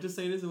feel sorry to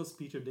say this, it was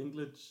Peter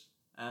Dinklage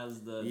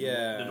as the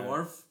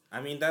dwarf.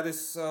 I mean, that is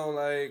so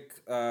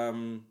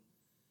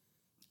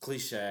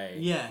cliche.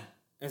 Yeah.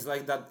 It's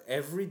like that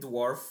every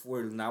dwarf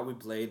will now be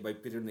played by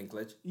Peter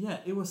Dinklage. Yeah,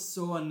 it was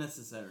so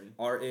unnecessary.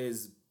 Or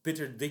is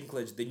Peter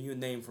Dinklage the new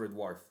name for a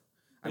dwarf?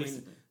 Basically. I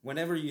mean,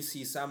 whenever you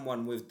see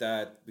someone with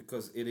that,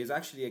 because it is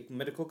actually a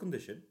medical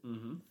condition.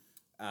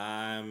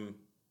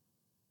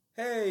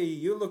 Hey,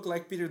 you look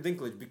like Peter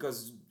Dinklage,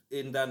 because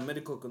in that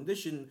medical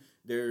condition,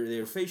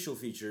 their facial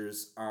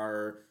features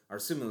are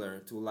similar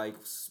to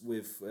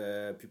with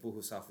people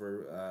who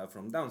suffer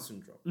from Down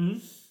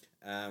syndrome.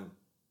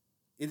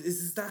 It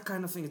is that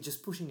kind of thing. It's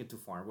just pushing it too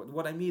far.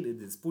 What I mean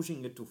is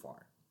pushing it too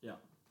far. Yeah.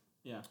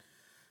 Yeah,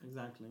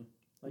 exactly.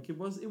 Like it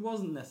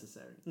wasn't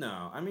necessary.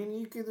 No, I mean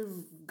you could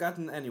have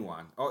gotten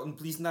anyone. Oh, and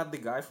please not the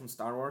guy from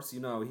Star Wars. You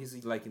know,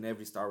 he's like in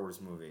every Star Wars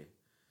movie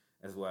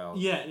as well.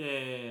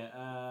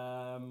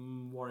 Yeah.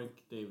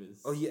 Warwick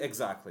Davis. Oh yeah,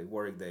 exactly,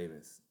 Warwick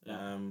Davis.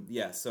 Yeah.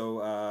 Yeah.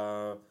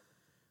 So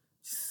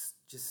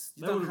just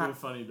you That don't would have been have.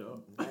 funny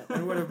though.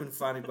 It would have been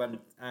funny, but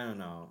I don't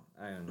know.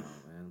 I don't know,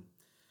 man.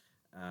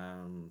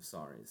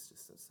 Sorry, it's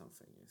just that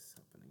something is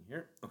happening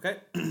here. Okay,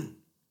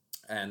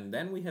 and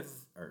then we have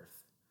Earth.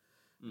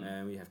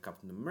 And we have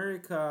Captain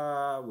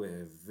America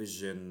with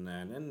Vision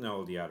and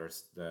all the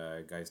others,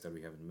 the guys that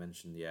we haven't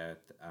mentioned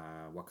yet.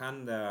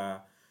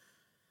 Wakanda.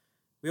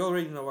 We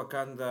already know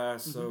Wakanda,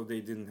 so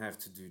they didn't have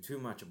to do too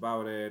much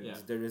about it.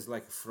 Yeah. There is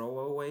like a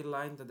throwaway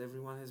line that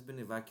everyone has been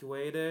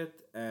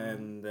evacuated,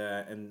 and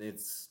there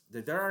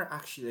are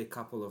actually a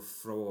couple of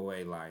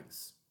throwaway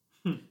lines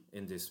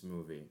in this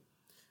movie.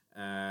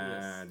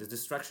 Yes. The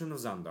destruction of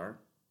Xandar,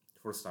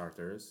 for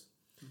starters.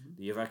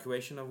 The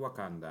evacuation of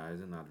Wakanda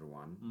is another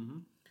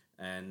one.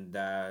 And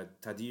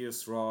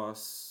Thaddeus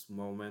Ross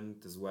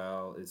moment as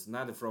well. It's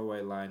not a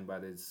throwaway line,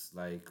 but it's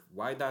like,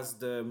 why does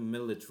the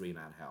military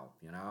not help?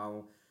 You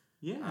know?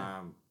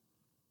 Yeah.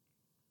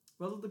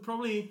 Well,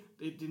 they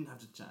didn't have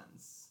the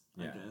chance.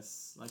 I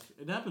guess like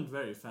it happened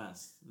very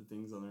fast. The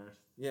things on Earth.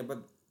 Yeah, but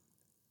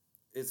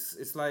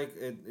it's like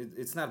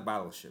it's not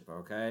Battleship,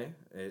 okay?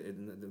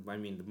 I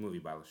mean the movie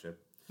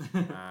Battleship,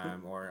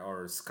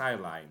 or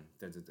Skyline.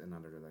 That's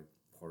another like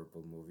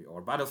horrible movie,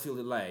 or Battlefield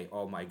LA.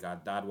 Oh my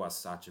god, that was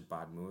such a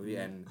bad movie,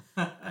 and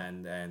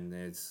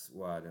it's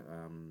what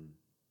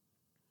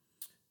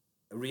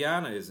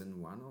Rihanna is in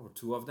one or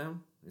two of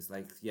them. It's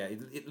like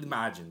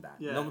imagine that.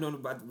 Yeah. No,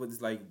 but it's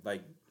like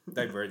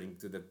diverting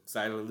to the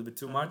side a little bit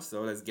too much.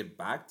 So let's get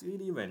back to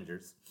the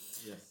Avengers.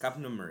 Yes.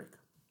 Captain America,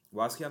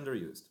 was he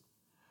underused?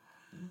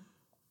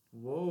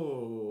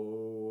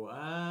 Whoa.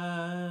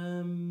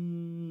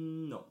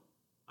 No,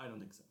 I don't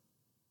think so.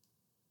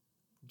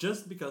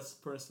 Just because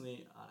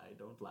personally, I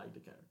don't like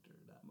the character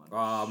that much.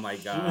 Oh my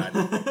god,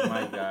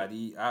 my god.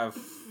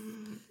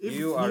 If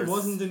he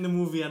wasn't in the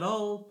movie at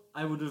all,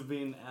 I would have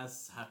been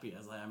as happy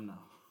as I am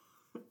now.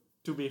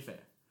 To be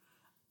fair.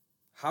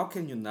 How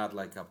can you not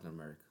like Captain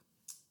America?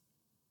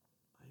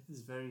 It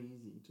is very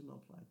easy to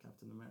not like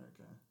Captain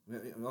America.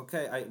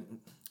 Okay,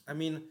 I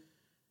mean,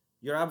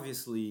 you're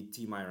obviously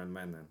Team Iron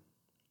Man then.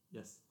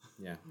 Yes.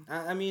 Yeah.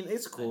 I mean,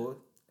 it's cool.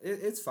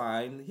 It's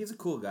fine. He's a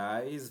cool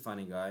guy. He's a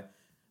funny guy.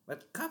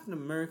 But Captain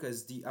America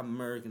is the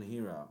American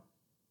hero.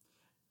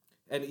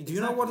 And do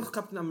you know what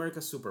Captain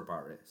America's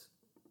superpower is?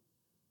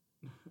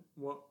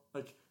 What,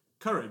 like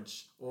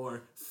courage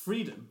or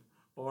freedom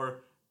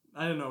or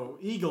I don't know,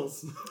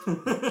 eagles.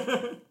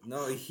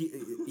 No,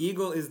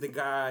 Eagle is the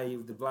guy,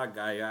 the black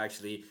guy who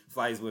actually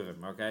flies with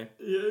him. Okay.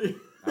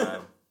 Yeah.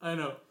 I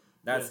know.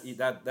 That's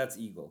that's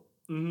Eagle.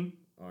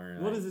 Or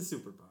what is his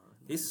superpower?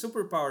 His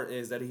superpower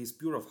is that he's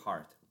pure of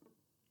heart.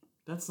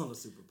 That's not a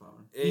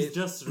superpower. He's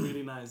just a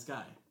really nice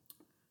guy.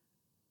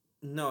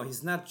 No,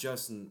 he's not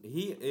just.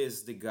 He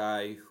is the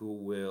guy who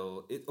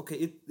will.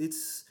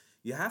 It's.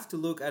 You have to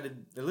look at it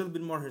a little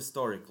bit more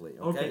historically.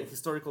 Okay.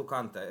 Historical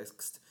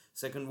context.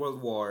 Second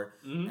World War,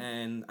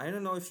 and I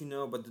don't know if you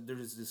know, but there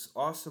is this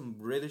awesome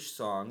British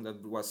song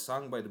that was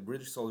sung by the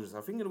British soldiers.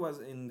 I think it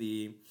was in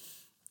the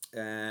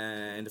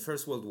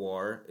First World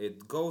War.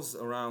 It goes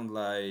around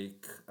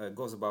like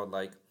goes about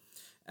like,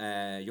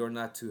 you're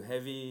not too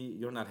heavy.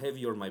 You're not heavy.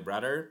 You're my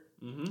brother.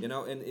 You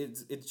know, and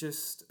it's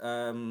just.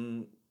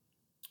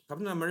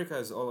 Captain America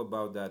is all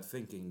about that,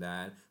 thinking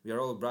that we are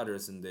all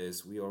brothers in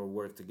this. We all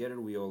work together.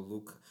 We all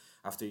look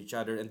after each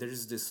other. And there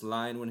is this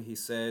line when he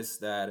says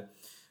that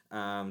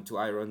to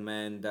Iron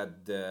Man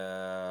that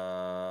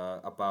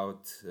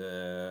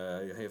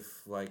you have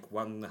like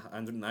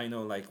 100, I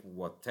know like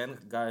what, 10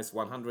 guys,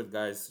 100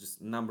 guys,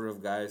 just number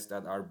of guys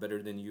that are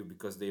better than you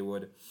because they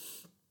would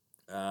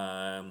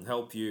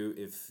help you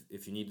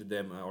if you needed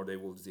them, or they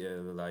will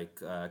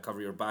cover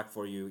your back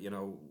for you, you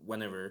know,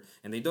 whenever.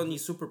 And they don't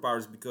need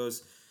superpowers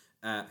because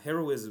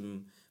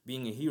heroism,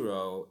 being a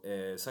hero,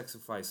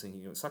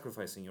 sacrificing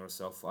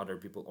yourself for other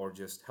people or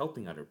just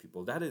helping other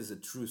people, that is a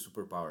true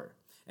superpower.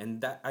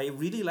 And that I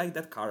really like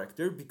that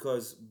character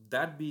because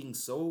that being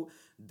so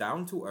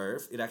down to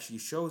earth, it actually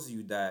shows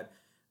you that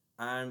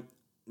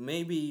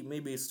maybe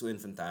it's too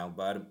infantile,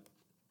 but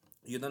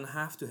you don't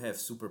have to have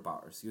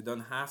superpowers. You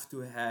don't have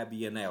to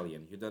be an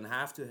alien. You don't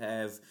have to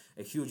have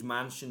a huge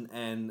mansion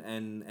and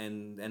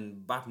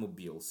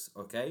Batmobiles,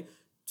 okay?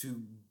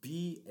 To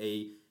be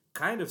a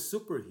kind of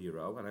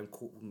superhero, and I'm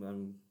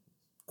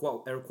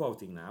air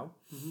quoting now,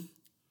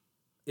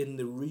 in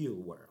the real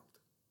world.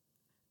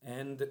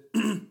 And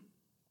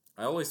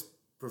I always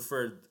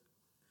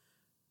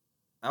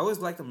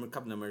liked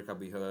Captain America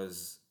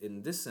because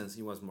in this sense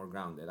he was more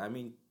grounded. I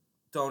mean,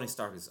 Tony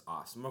Stark is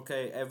awesome,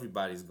 okay?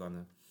 Everybody's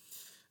gonna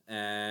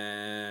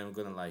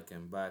like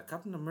him, but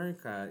Captain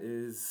America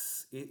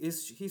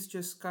he's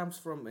just comes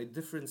from a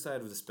different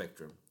side of the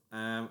spectrum.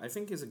 I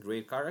think he's a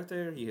great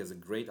character. He has a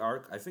great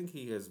arc. I think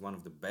he has one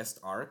of the best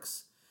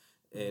arcs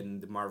in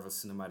the Marvel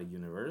Cinematic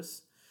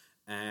Universe,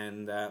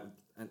 and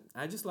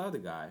I just love the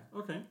guy.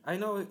 Okay. I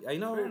know, I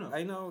know, Fair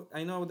enough.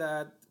 I know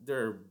that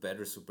there are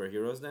better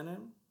superheroes than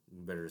him,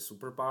 better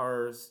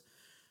superpowers,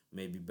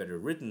 maybe better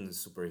written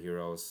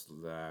superheroes.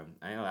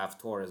 I love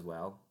Thor as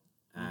well.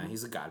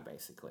 He's a god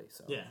basically.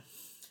 So Yeah.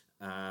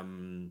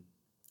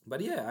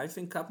 but yeah, I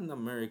think Captain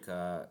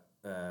America,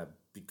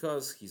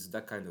 because he's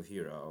that kind of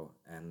hero,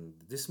 and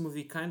this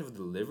movie kind of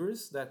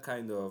delivers that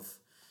kind of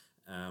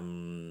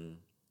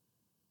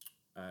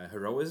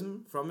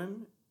heroism from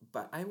him.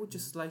 But I would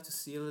just like to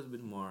see a little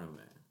bit more of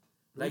it.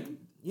 Like, Really?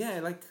 yeah,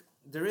 like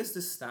there is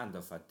this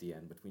standoff at the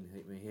end between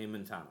him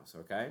and Thanos,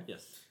 okay?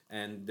 Yes.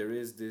 And there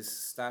is this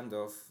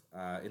standoff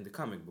in the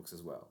comic books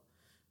as well.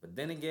 But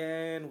then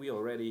again, we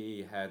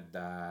already had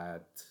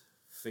that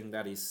thing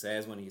that he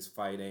says when he's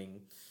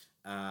fighting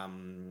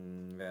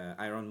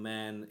Iron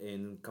Man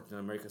in Captain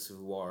America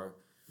Civil War.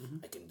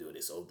 I can do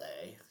this all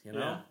day, you know?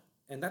 Yeah.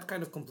 And that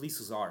kind of completes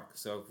his arc.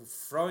 So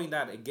throwing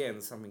that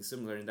again, something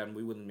similar in that,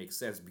 we wouldn't make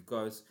sense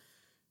because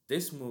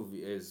this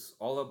movie is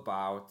all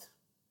about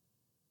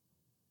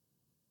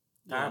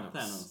Thanos.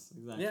 Thanos,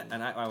 exactly. Yeah,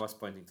 and I was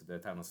pointing to the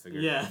Thanos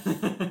figure. Yeah.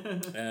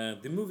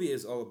 The movie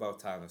is all about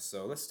Thanos,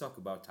 so let's talk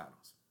about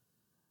Thanos.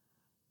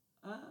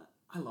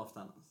 I love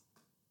Thanos.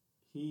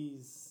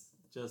 He's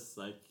just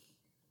like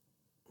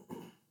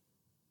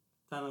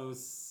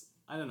Thanos.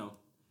 I don't know.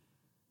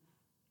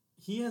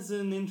 He has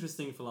an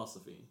interesting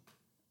philosophy,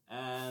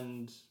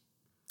 and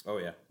Oh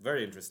yeah,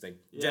 very interesting.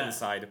 Yeah.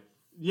 Genocide.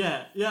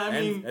 yeah. I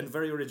mean, And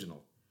very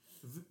original.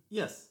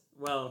 yes.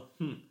 Well,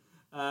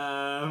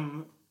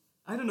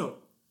 I don't know.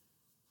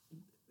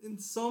 In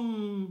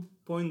some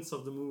points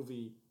of the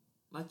movie,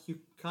 like you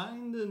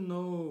kind of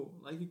know,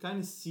 like you kind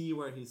of see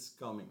where he's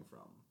coming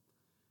from,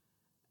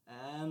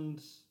 and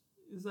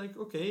it's like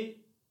okay,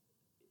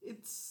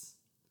 it's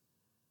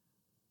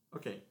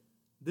okay.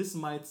 This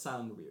might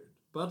sound weird,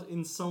 but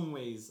in some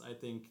ways, I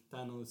think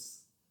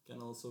Thanos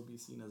can also be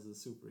seen as a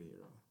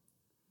superhero.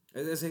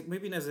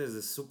 Maybe not as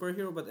a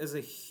superhero, but as a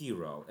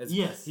hero. As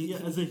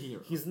As a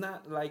hero. He's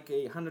not like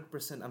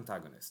 100%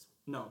 antagonist.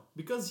 No,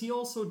 because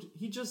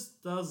he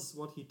just does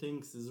what he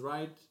thinks is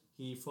right.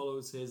 He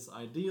follows his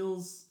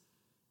ideals,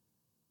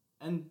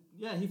 and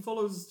yeah, he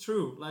follows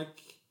through. Like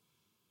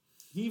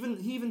he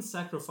even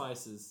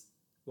sacrifices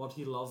what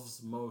he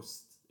loves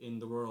most in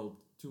the world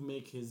to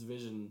make his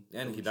vision.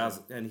 And come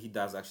true. he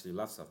does actually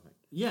love something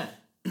Yeah,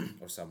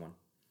 or someone.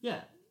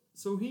 yeah.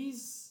 So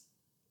he's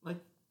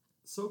like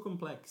so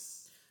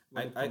complex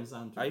when it comes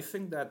down to I it.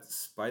 think that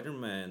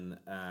Spider-Man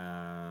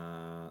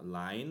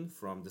line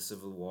from the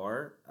Civil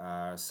War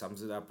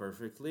sums it up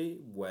perfectly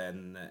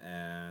when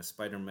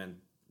Spider-Man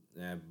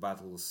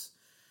battles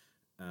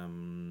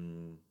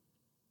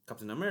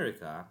Captain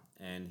America,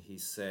 and he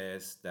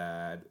says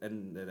that,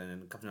 and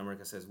then Captain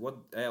America says, "What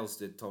else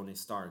did Tony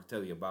Stark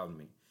tell you about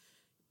me?"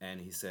 And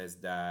he says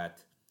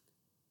that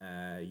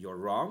you're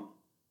wrong,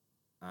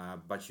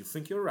 but you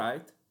think you're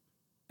right,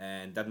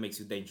 and that makes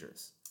you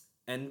dangerous.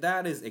 And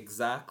that is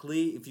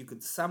exactly, if you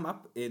could sum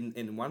up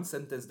in one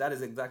sentence, that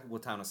is exactly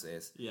what Thanos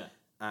is. Yeah,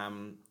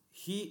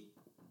 He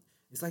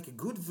is like a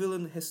good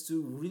villain has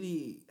to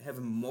really have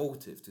a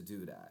motive to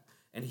do that,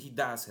 and he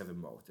does have a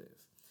motive.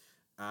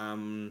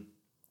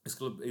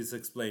 It's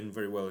explained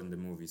very well in the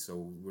movie, so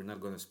we're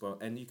not going to spoil.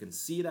 And you can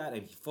see that,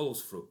 and he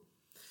follows through.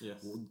 yes,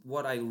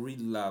 What I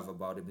really love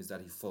about him is that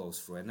he follows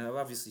through, and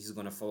obviously he's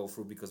going to follow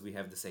through because we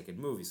have the second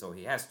movie, so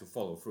he has to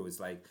follow through. It's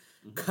like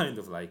kind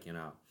of like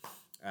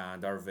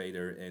Darth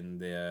Vader in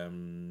the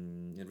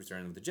in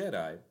Return of the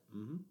Jedi.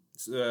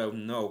 So,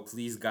 no,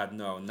 please God,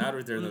 no, not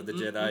Return of the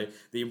Jedi.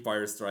 The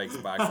Empire Strikes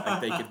Back. I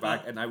take it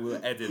back, and I will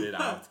edit it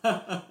out,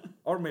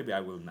 or maybe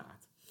I will not.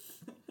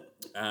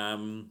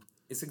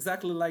 It's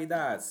exactly like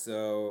that.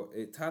 So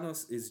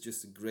Thanos is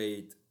just a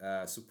great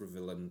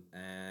supervillain,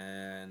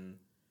 and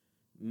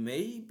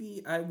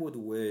maybe I would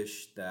wish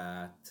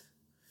that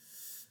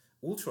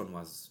Ultron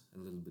was a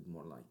little bit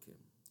more like him,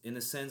 in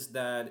the sense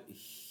that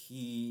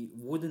he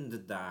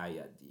wouldn't die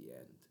at the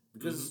end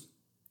because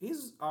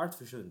he's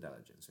artificial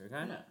intelligence.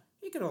 Okay, Yeah.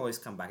 he can always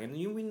come back, and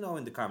we know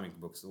in the comic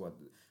books what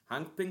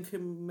Hank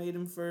Pym made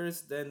him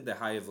first, then the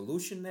High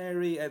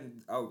Evolutionary,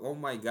 and oh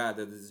my God,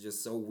 that is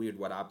just so weird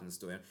what happens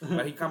to him.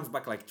 But he comes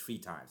back like 3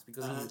 times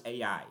because he's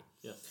AI.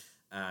 yes.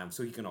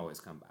 So he can always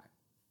come back.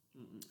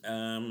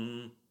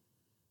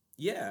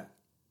 Yeah,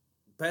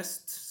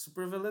 best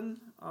supervillain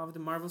of the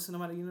Marvel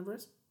Cinematic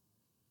Universe.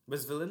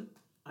 Best villain.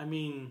 I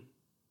mean,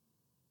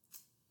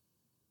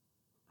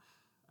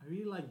 I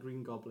really like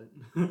Green Goblin.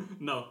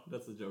 No,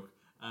 that's a joke.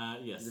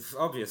 Yes.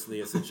 Obviously,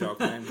 it's a joke,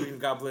 man. Green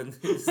Goblin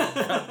is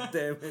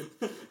goddamn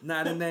it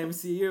not in the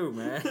MCU,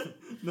 man.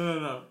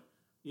 No.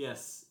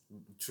 Yes.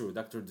 True,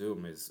 Doctor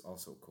Doom is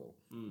also cool.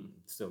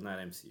 Still not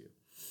MCU.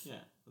 Yeah.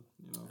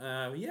 You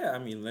know. Yeah, I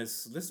mean,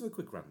 let's do a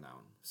quick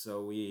rundown.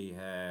 So we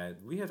had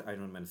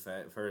Iron Man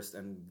first,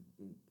 and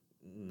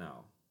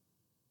no,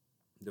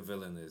 the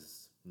villain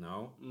is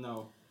no.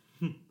 No.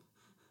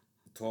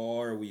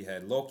 Thor. We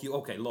had Loki.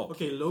 Okay, Loki.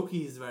 Okay,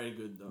 Loki is very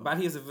good though. But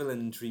he is a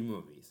villain in 3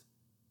 movies.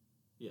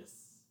 Yes.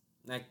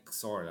 like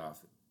sort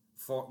of.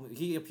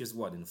 He appears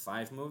what in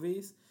 5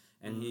 movies,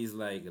 and he's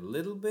like a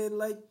little bit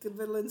like a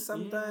villain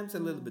sometimes, a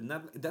little bit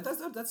not.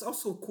 That's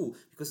also cool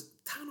because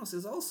Thanos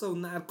is also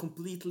not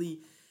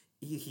completely.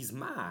 He's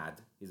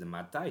mad. He's a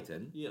mad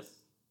titan.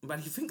 Yes.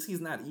 But he thinks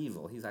he's not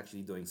evil. He's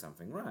actually doing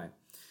something right.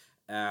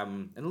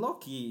 And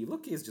Loki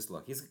is just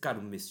Loki. He's kind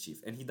of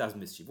mischief, and he does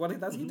mischief. What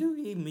does he do?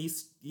 He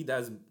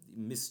does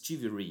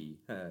mischievery,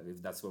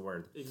 if that's the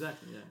word.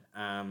 Exactly.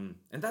 Yeah.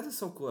 And that is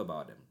so cool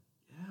about him.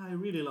 Yeah, I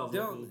really love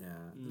Loki.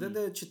 Yeah,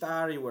 the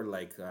Chitauri were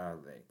like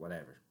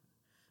whatever.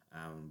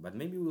 But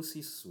maybe we'll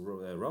see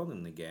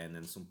Ronan again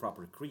and some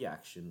proper Kree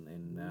action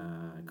in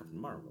Captain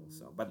Marvel.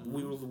 So, but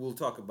we'll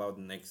talk about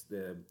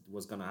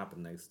what's gonna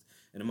happen next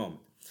in a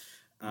moment.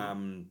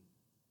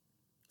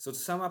 So to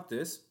sum up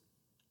this,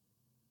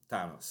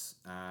 Thanos,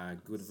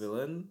 good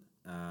villain.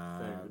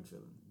 Very good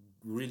villain.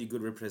 Really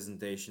good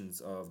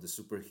representations of the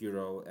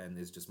superhero, and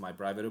it's just my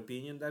private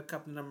opinion that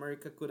Captain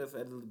America could have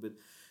had a little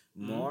bit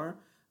more.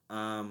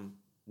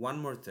 One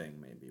more thing,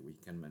 maybe we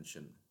can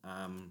mention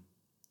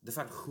the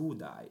fact who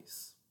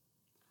dies.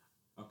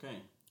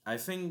 Okay. I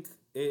think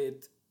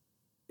it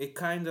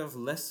kind of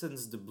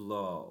lessens the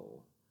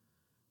blow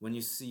when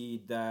you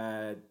see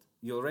that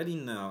you already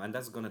know, and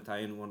that's gonna tie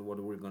in on what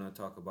we're gonna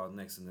talk about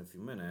next in a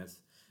few minutes.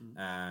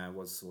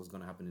 What's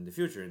gonna happen in the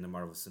future in the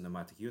Marvel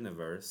Cinematic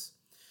Universe.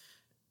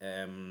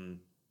 The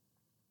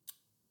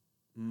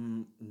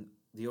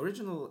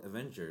original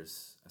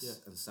Avengers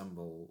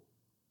ensemble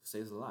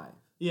stays alive.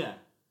 Yeah.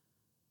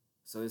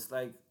 So it's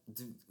like,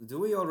 do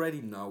we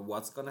already know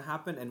what's gonna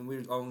happen, and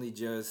we're only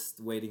just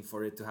waiting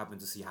for it to happen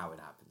to see how it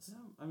happens? Yeah,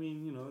 I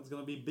mean, it's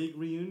gonna be a big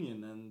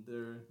reunion, and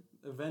the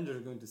Avengers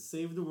are going to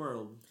save the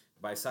world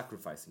by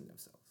sacrificing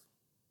themselves.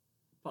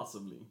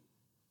 Possibly.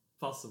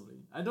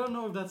 I don't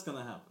know if that's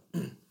gonna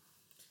happen.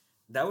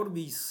 That would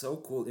be so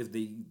cool if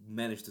they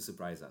manage to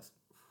surprise us.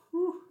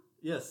 Whew.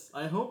 Yes,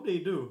 I hope they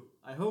do.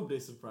 I hope they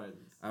surprise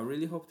us. I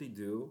really hope they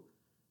do,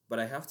 but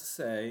I have to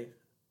say,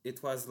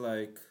 it was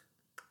like,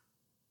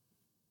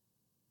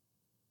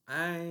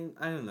 I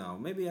don't know.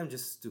 Maybe I'm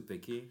just too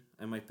picky.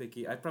 Am I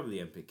picky? I probably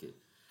am picky.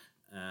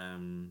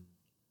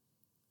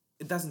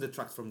 It doesn't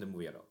detract from the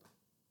movie at all.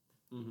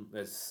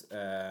 Let's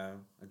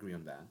agree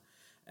on that.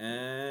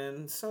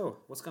 And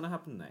so, what's gonna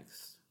happen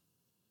next?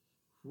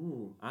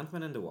 Ooh.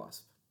 Ant-Man and the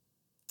Wasp.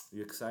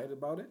 You excited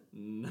about it?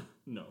 No.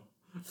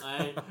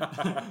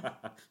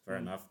 Fair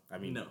enough. I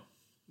mean, no,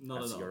 not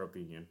at all. That's your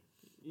opinion.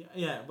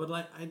 Yeah, but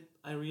like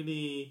I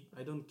really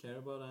don't care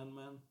about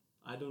Ant-Man.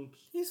 I don't.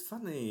 He's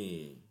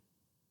funny.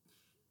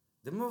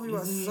 The movie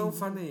was so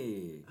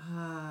funny.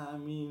 I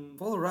mean,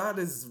 Paul Rudd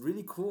is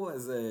really cool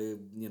as a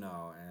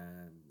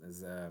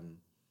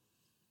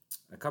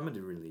comedy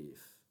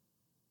relief.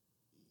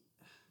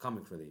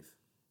 Comic relief.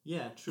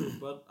 Yeah, true.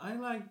 But I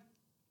like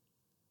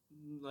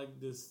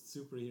this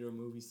superhero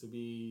movies to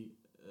be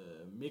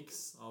a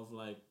mix of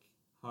like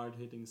hard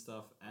hitting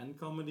stuff and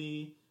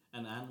comedy,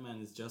 and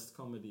Ant-Man is just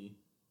comedy,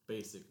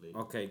 basically.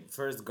 Okay,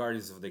 first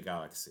Guardians of the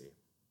Galaxy.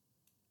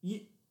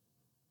 Yeah.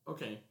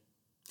 Okay.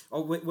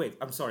 Oh wait!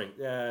 I'm sorry.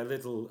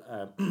 Little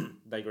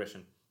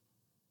digression.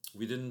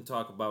 We didn't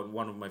talk about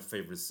one of my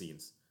favorite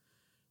scenes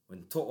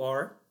when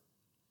Thor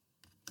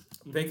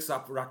picks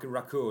up Rocket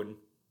Raccoon.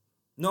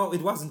 No,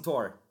 it wasn't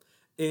Thor.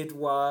 It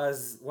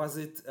was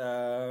it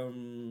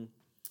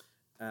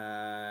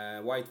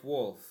White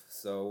Wolf?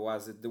 So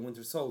was it the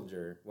Winter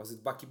Soldier? Was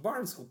it Bucky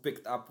Barnes who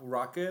picked up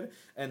Rocket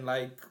and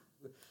like?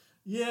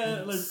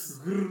 Yeah, like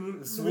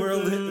swirled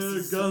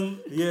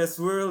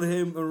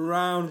him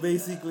around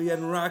basically,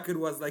 and Rocket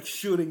was like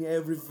shooting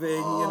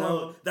everything.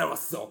 That was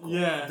so cool.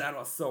 Yeah, that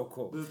was so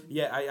cool.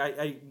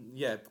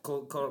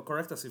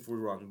 Correct us if we're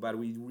wrong, but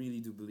we really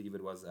do believe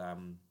it was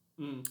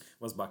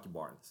Bucky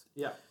Barnes.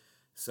 Yeah.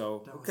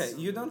 So okay,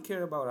 you don't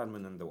care about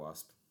Ant-Man and the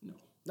Wasp. No.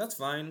 That's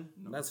fine.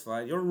 No. That's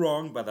fine. You're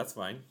wrong, but that's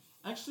fine.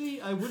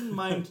 Actually, I wouldn't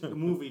mind a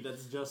movie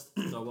that's just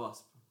the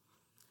Wasp,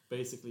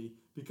 basically,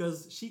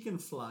 because she can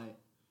fly.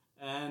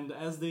 And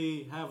as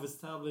they have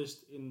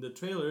established in the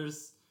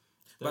trailers,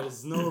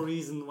 there's no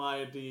reason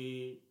why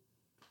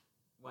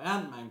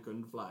Ant-Man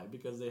couldn't fly,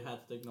 because they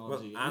had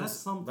technology. Well,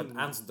 ants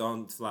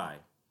don't fly.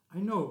 I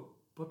know,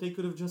 but they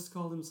could have just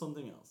called him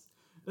something else.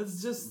 That's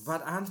just.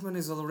 But Ant-Man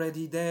is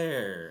already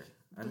there.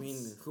 I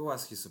mean, who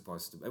else is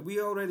supposed to be?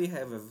 We already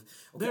have a.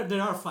 Okay.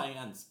 There are flying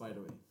ants, by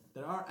the way.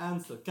 There are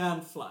ants that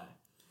can't fly.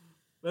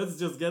 Let's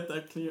just get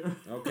that clear.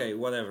 Okay,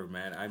 whatever,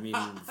 man. I mean,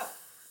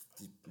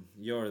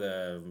 you're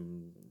the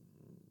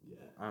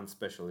ant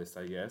specialist,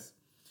 I guess.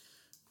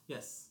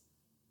 Yes.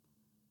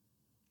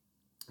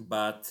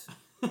 But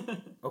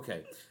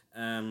okay,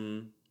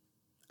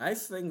 I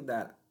think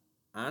that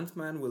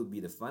Ant-Man will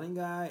be the funny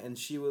guy, and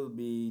she will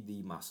be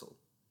the muscle.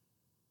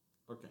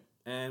 Okay.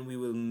 And we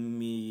will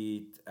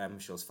meet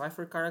Michelle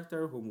Pfeiffer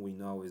character, whom we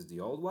know is the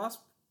old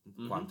Wasp,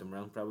 Quantum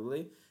Realm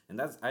probably,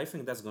 and I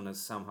think that's gonna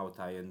somehow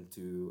tie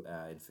into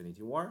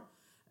Infinity War,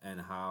 and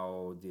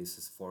how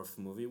this fourth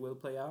movie will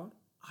play out.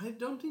 I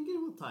don't think it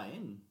will tie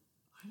in.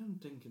 I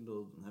don't think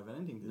it'll have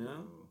anything to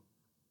do.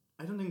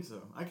 I don't think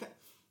so. I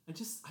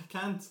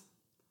can't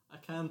I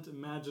can't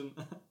imagine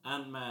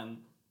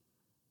Ant-Man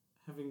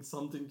having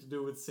something to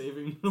do with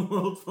saving the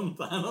world from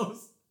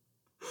Thanos.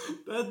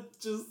 That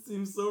just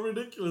seems so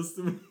ridiculous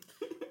to me.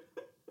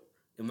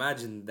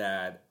 Imagine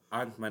that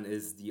Ant-Man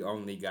is the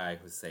only guy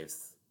who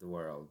saves the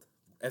world.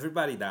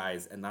 Everybody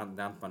dies, and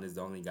Ant-Man is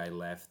the only guy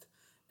left,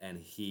 and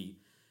he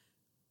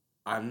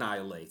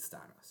annihilates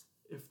Thanos.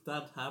 If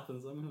that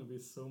happens, I'm gonna be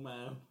so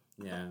mad.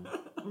 Yeah.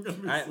 I'm gonna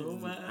be so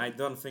mad. I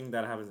don't think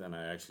that happens, and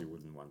I actually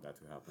wouldn't want that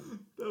to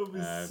happen. That would be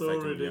If so I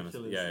can be ridiculous.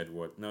 honest. Yeah, it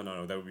would.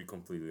 No, that would be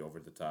completely over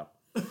the top.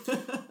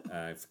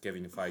 If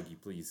Kevin Feige,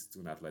 please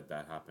do not let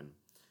that happen.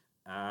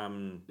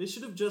 They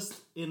should have just,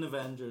 in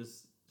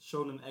Avengers,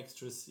 shown an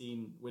extra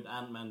scene with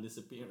Ant-Man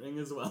disappearing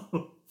as well.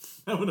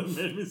 That would have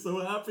made me so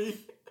happy.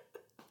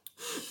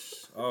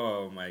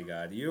 Oh my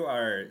God,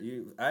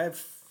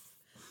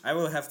 I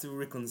will have to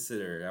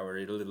reconsider our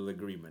little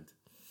agreement.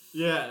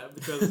 Yeah,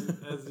 because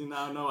as you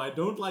now know, I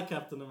don't like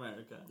Captain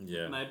America.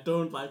 Yeah. And I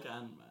don't like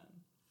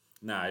Ant-Man.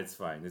 Nah, it's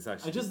fine. It's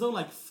actually. I just don't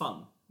like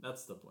fun.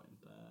 That's the point.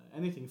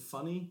 Anything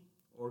funny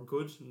or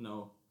good,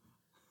 no.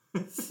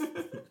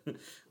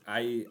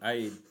 I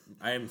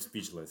am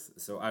speechless.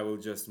 So I will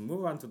just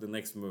move on to the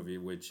next movie,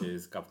 which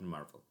is Captain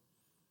Marvel.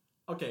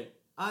 Okay,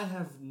 I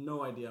have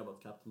no idea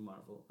about Captain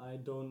Marvel. I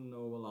don't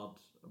know a lot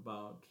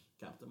about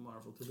Captain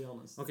Marvel, to be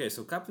honest. Okay,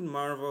 so Captain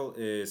Marvel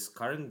is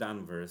Karen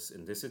Danvers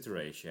in this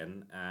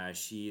iteration.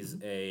 She's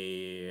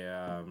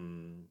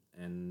an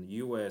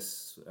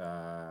U.S.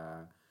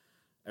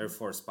 Air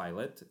Force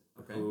pilot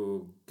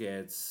who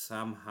gets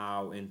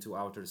somehow into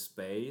outer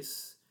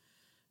space.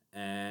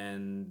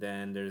 And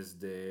then there's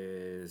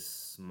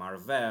this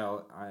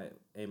Marvel,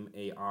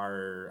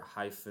 MAR-VELL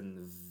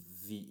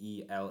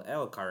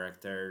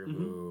character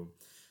who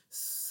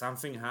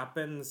something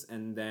happens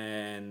and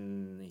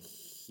then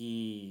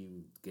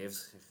he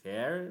gives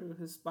her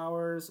his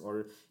powers,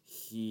 or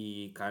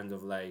he kind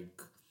of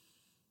like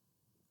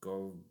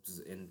goes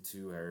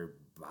into her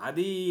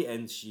body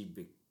and she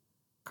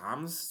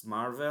becomes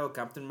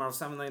Captain Marvel,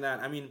 something like that.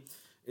 I mean,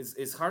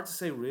 it's hard to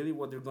say really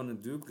what they're gonna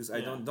do because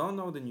I don't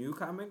know the new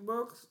comic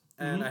books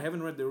and I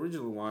haven't read the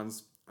original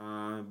ones,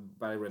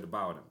 but I read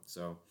about them.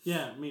 So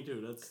yeah, me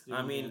too. That's the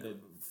only thing I did.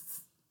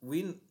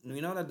 We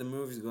know that the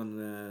movie is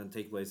gonna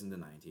take place in the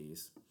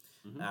 90s.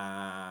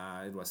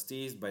 It was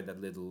teased by that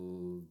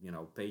little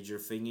pager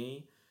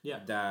thingy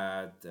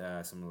that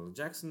Samuel L.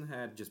 Jackson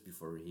had just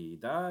before he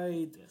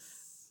died.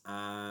 Yes.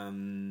 I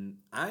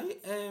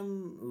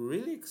am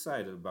really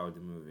excited about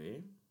the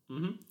movie.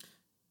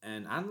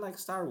 And unlike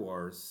Star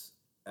Wars,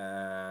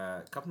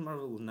 Captain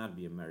Marvel will not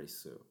be a Mary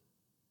Sue.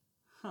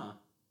 Huh.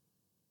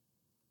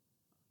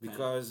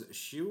 Because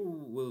she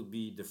will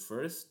be the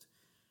first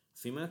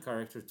female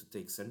character to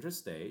take center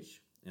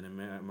stage in the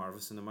Marvel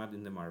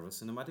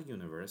Cinematic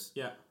Universe.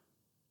 Yeah.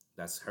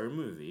 That's her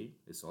movie.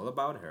 It's all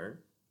about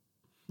her.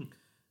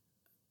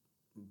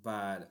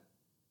 But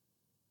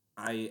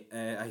I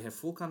have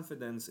full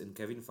confidence in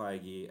Kevin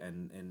Feige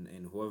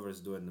and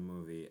whoever's doing the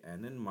movie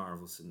and in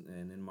Marvel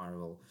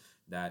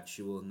that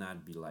she will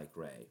not be like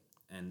Rey.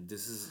 And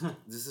this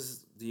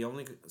is the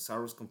only Star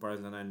Wars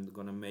comparison I'm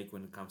gonna make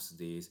when it comes to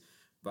these.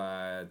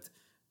 But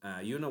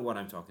you know what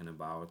I'm talking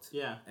about.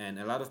 Yeah. And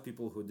a lot of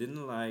people who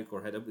didn't like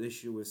or had an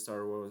issue with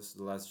Star Wars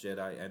The Last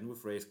Jedi and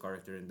with Rey's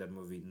character in that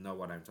movie know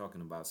what I'm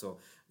talking about. So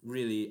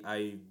really,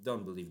 I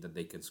don't believe that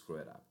they can screw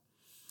it up.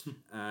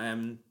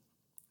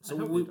 So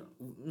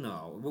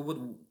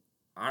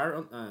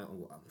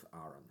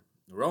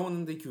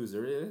Ronan the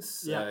Accuser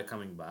is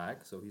coming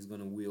back, so he's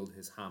gonna wield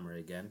his hammer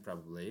again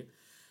probably.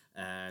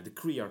 The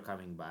Kree are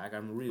coming back.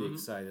 I'm really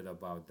excited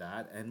about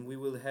that, and we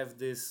will have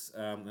this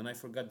and I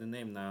forgot the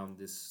name now,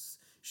 this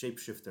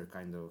shapeshifter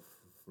kind of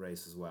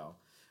race as well.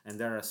 And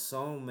there are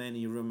so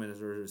many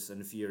rumors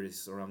and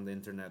theories around the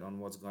internet on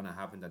what's gonna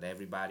happen, that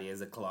everybody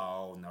is a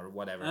clone or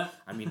whatever.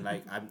 I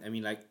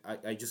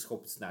just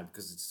hope it's not,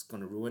 because it's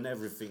gonna ruin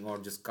everything or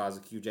just cause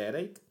a huge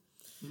headache.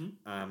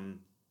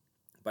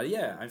 But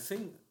yeah, I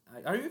think.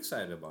 Are you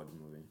excited about the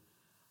movie?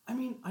 I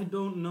mean, I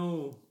don't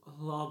know a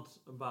lot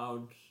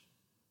about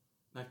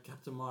like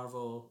Captain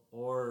Marvel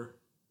or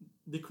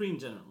the Kree in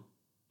general.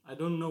 I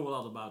don't know a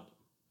lot about them,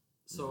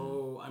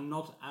 so I'm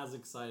not as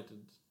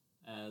excited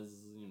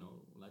as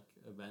like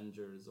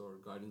Avengers or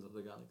Guardians of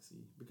the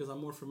Galaxy, because I'm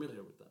more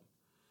familiar with them.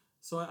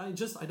 So I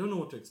don't know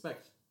what to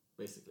expect,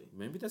 basically.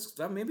 Maybe that's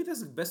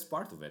the best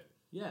part of it.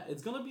 Yeah,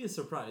 it's gonna be a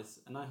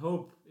surprise, and I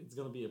hope it's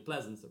gonna be a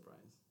pleasant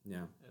surprise.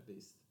 Yeah, at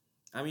least.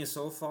 I mean,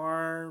 so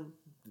far,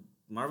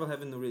 Marvel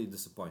haven't really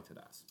disappointed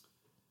us.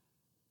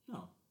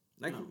 No.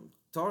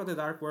 Thor: The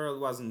Dark World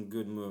wasn't a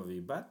good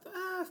movie, but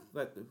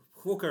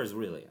who cares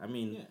really? I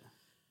mean,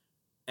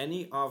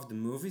 any of the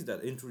movies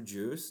that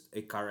introduced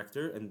a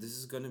character, and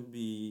this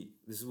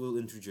will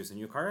introduce a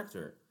new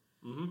character.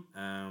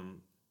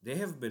 They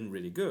have been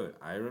really good.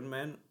 Iron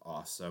Man,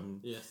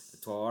 awesome. Yes.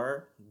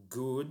 Thor,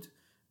 good,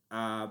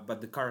 but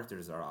the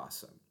characters are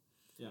awesome.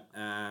 Yeah.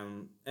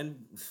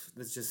 And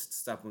let's just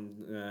stop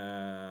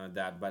on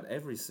that. But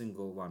every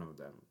single one of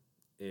them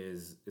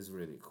is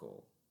really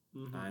cool.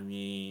 I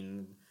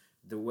mean,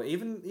 the way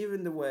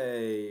even the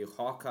way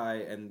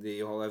Hawkeye and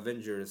the whole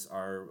Avengers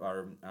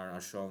are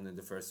shown in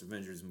the first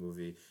Avengers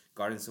movie.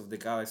 Guardians of the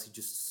Galaxy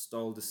just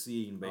stole the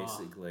scene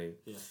basically.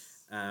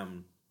 Yes.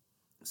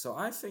 So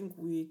I think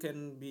we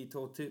can be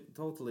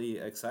totally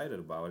excited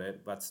about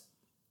it, but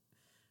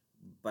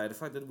by the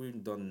fact that we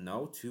don't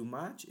know too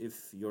much,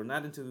 if you're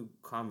not into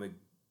comic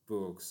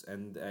books,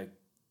 and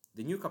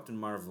the new Captain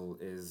Marvel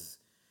is,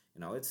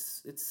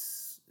 it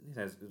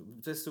has,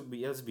 just to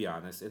be, let's be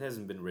honest, it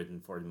hasn't been written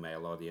for the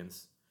male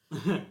audience,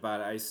 but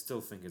I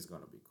still think it's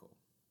gonna be cool.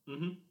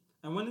 Mm-hmm.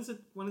 And when is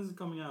it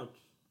coming out?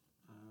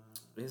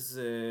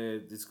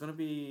 It's gonna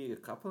be a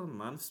couple of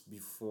months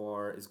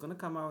before it's gonna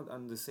come out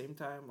on the same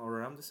time or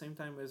around the same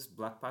time as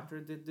Black Panther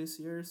did this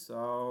year.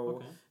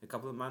 So Okay. a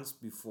couple of months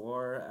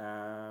before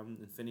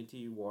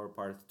Infinity War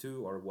Part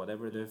 2 or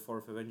whatever the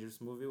fourth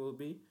Avengers movie will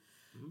be.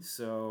 Mhm.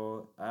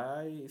 So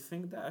I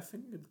think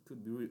it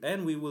could be,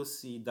 and we will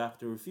see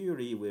Doctor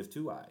Fury with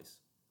two eyes.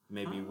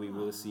 Maybe we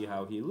will see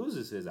how he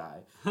loses his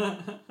eye.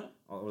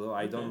 Although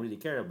I don't Okay. really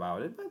care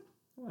about it, but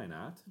why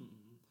not?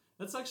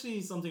 That's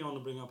actually something I want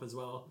to bring up as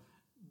well.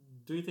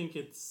 Do you think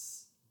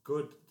it's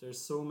good?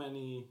 There's so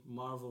many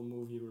Marvel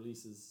movie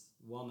releases,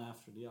 one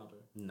after the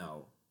other.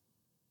 No.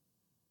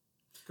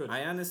 Good.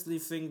 I honestly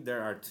think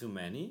there are too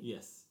many.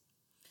 Yes.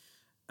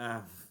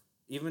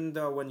 Even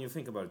though when you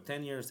think about it,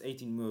 10 years,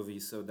 18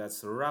 movies, so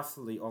that's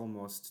roughly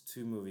almost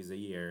 2 movies a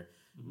year.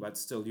 But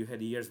still, you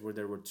had years where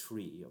there were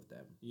 3 of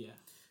them. Yeah.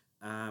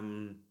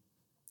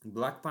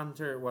 Black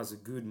Panther was a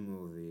good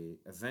movie.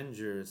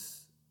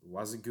 Avengers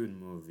was a good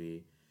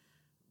movie.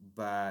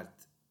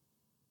 But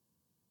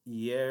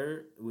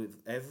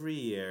with every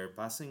year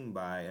passing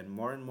by and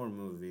more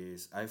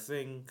movies, I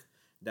think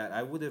that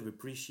I would have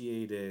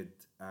appreciated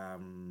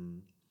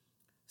some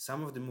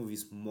of the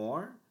movies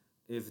more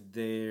if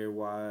there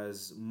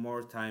was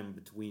more time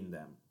between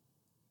them.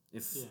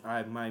 If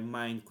my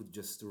mind could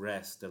just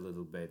rest a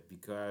little bit,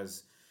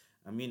 because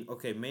I mean,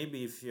 okay,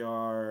 maybe if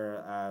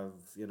you're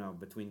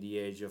between the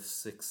age of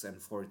 6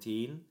 and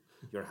 14,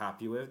 you're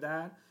happy with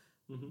that.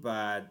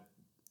 But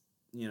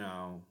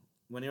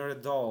when you're an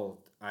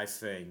adult, I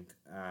think,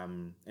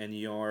 and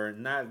you're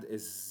not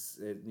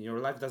your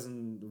life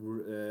doesn't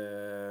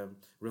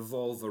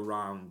revolve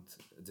around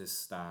this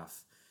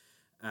stuff,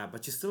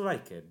 but you still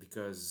like it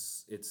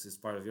because it's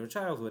part of your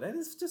childhood and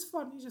it's just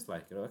fun. You just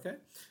like it, okay?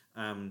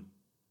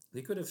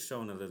 They could have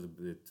shown a little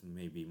bit,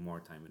 maybe more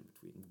time in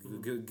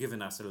between,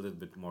 given us a little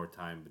bit more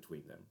time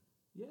between them.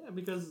 Yeah,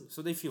 because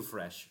so they feel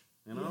fresh.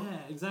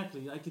 Yeah,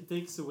 exactly. Like it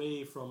takes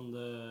away from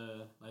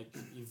the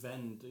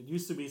event. It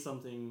used to be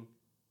something.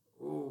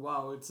 Oh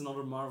wow! It's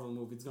another Marvel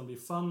movie. It's gonna be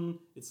fun.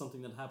 It's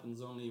something that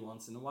happens only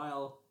once in a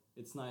while.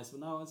 It's nice,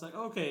 but now it's like,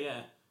 okay,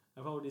 yeah,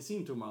 I've already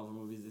seen 2 Marvel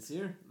movies this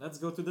year. Let's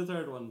go to the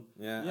third one.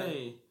 Yeah,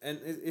 yay! And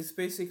it's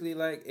basically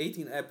like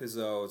 18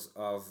 episodes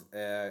of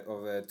a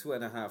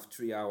 2.5,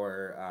 3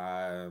 hour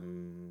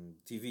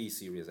TV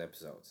series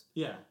episodes.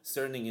 Yeah, It's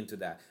turning into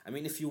that. I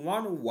mean, if you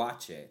want to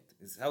watch it,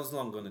 how's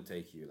long gonna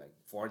take you? Like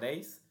 4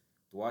 days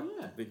to watch,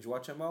 to binge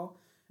watch them all.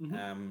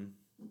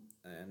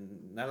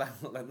 And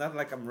not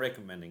like I'm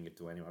recommending it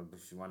to anyone, but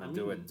if you want to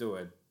do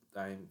it.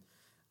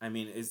 I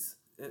mean, it's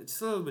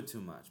a little bit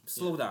too much.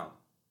 Slow down.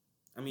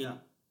 I mean,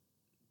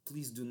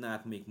 please do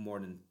not make more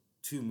than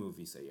 2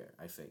 movies a year.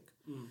 I think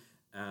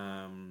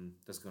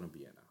that's gonna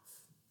be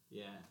enough.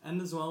 Yeah,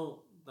 and as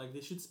well, like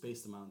they should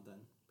space them out then,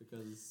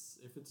 because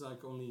if it's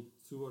like only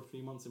 2 or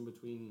 3 months in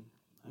between.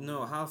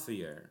 Half a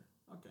year.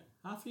 Okay,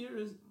 half year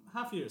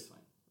is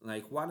fine.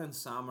 Like 1 in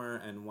summer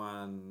and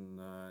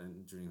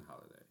 1 during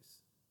holidays.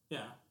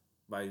 Yeah.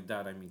 By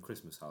that I mean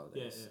Christmas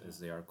holidays, Yeah. as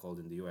they are called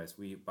in the US.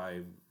 In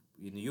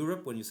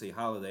Europe, when you say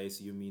holidays,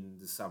 you mean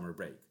the summer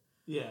break.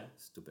 Yeah.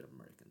 Stupid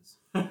Americans.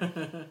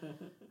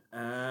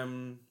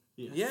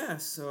 Yes. Yeah,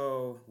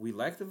 so we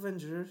liked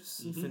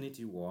Avengers,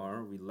 Infinity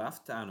War, we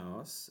loved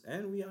Thanos,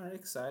 and we are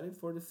excited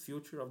for the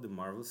future of the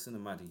Marvel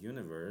Cinematic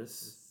Universe.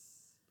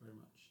 Yes, very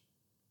much.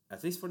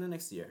 At least for the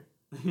next year.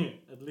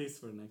 At least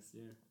for next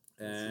year.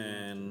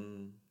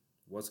 And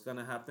what's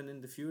gonna happen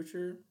in the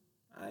future?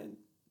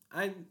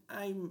 I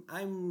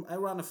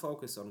want to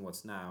focus on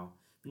what's now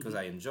because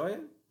I enjoy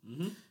it,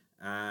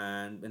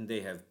 and they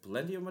have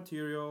plenty of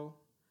material.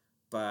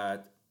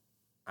 But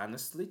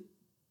honestly,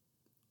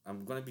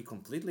 I'm gonna be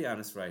completely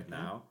honest right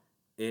now.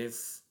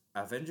 If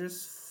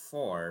Avengers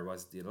 4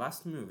 was the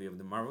last movie of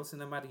the Marvel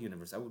Cinematic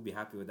Universe, I would be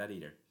happy with that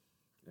either.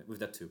 With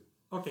that too.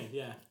 Okay,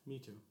 yeah, me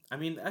too. I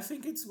mean, I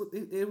think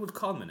it would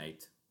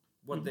culminate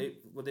what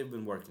they've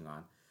been working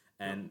on,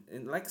 and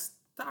like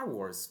Star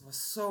Wars was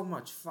so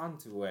much fun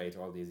to wait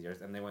all these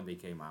years, and then when they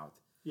came out.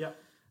 Yeah.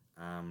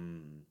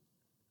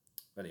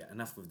 But yeah,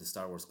 enough with the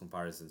Star Wars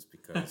comparisons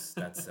because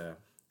that's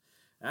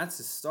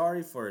a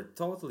story for a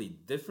totally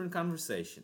different conversation.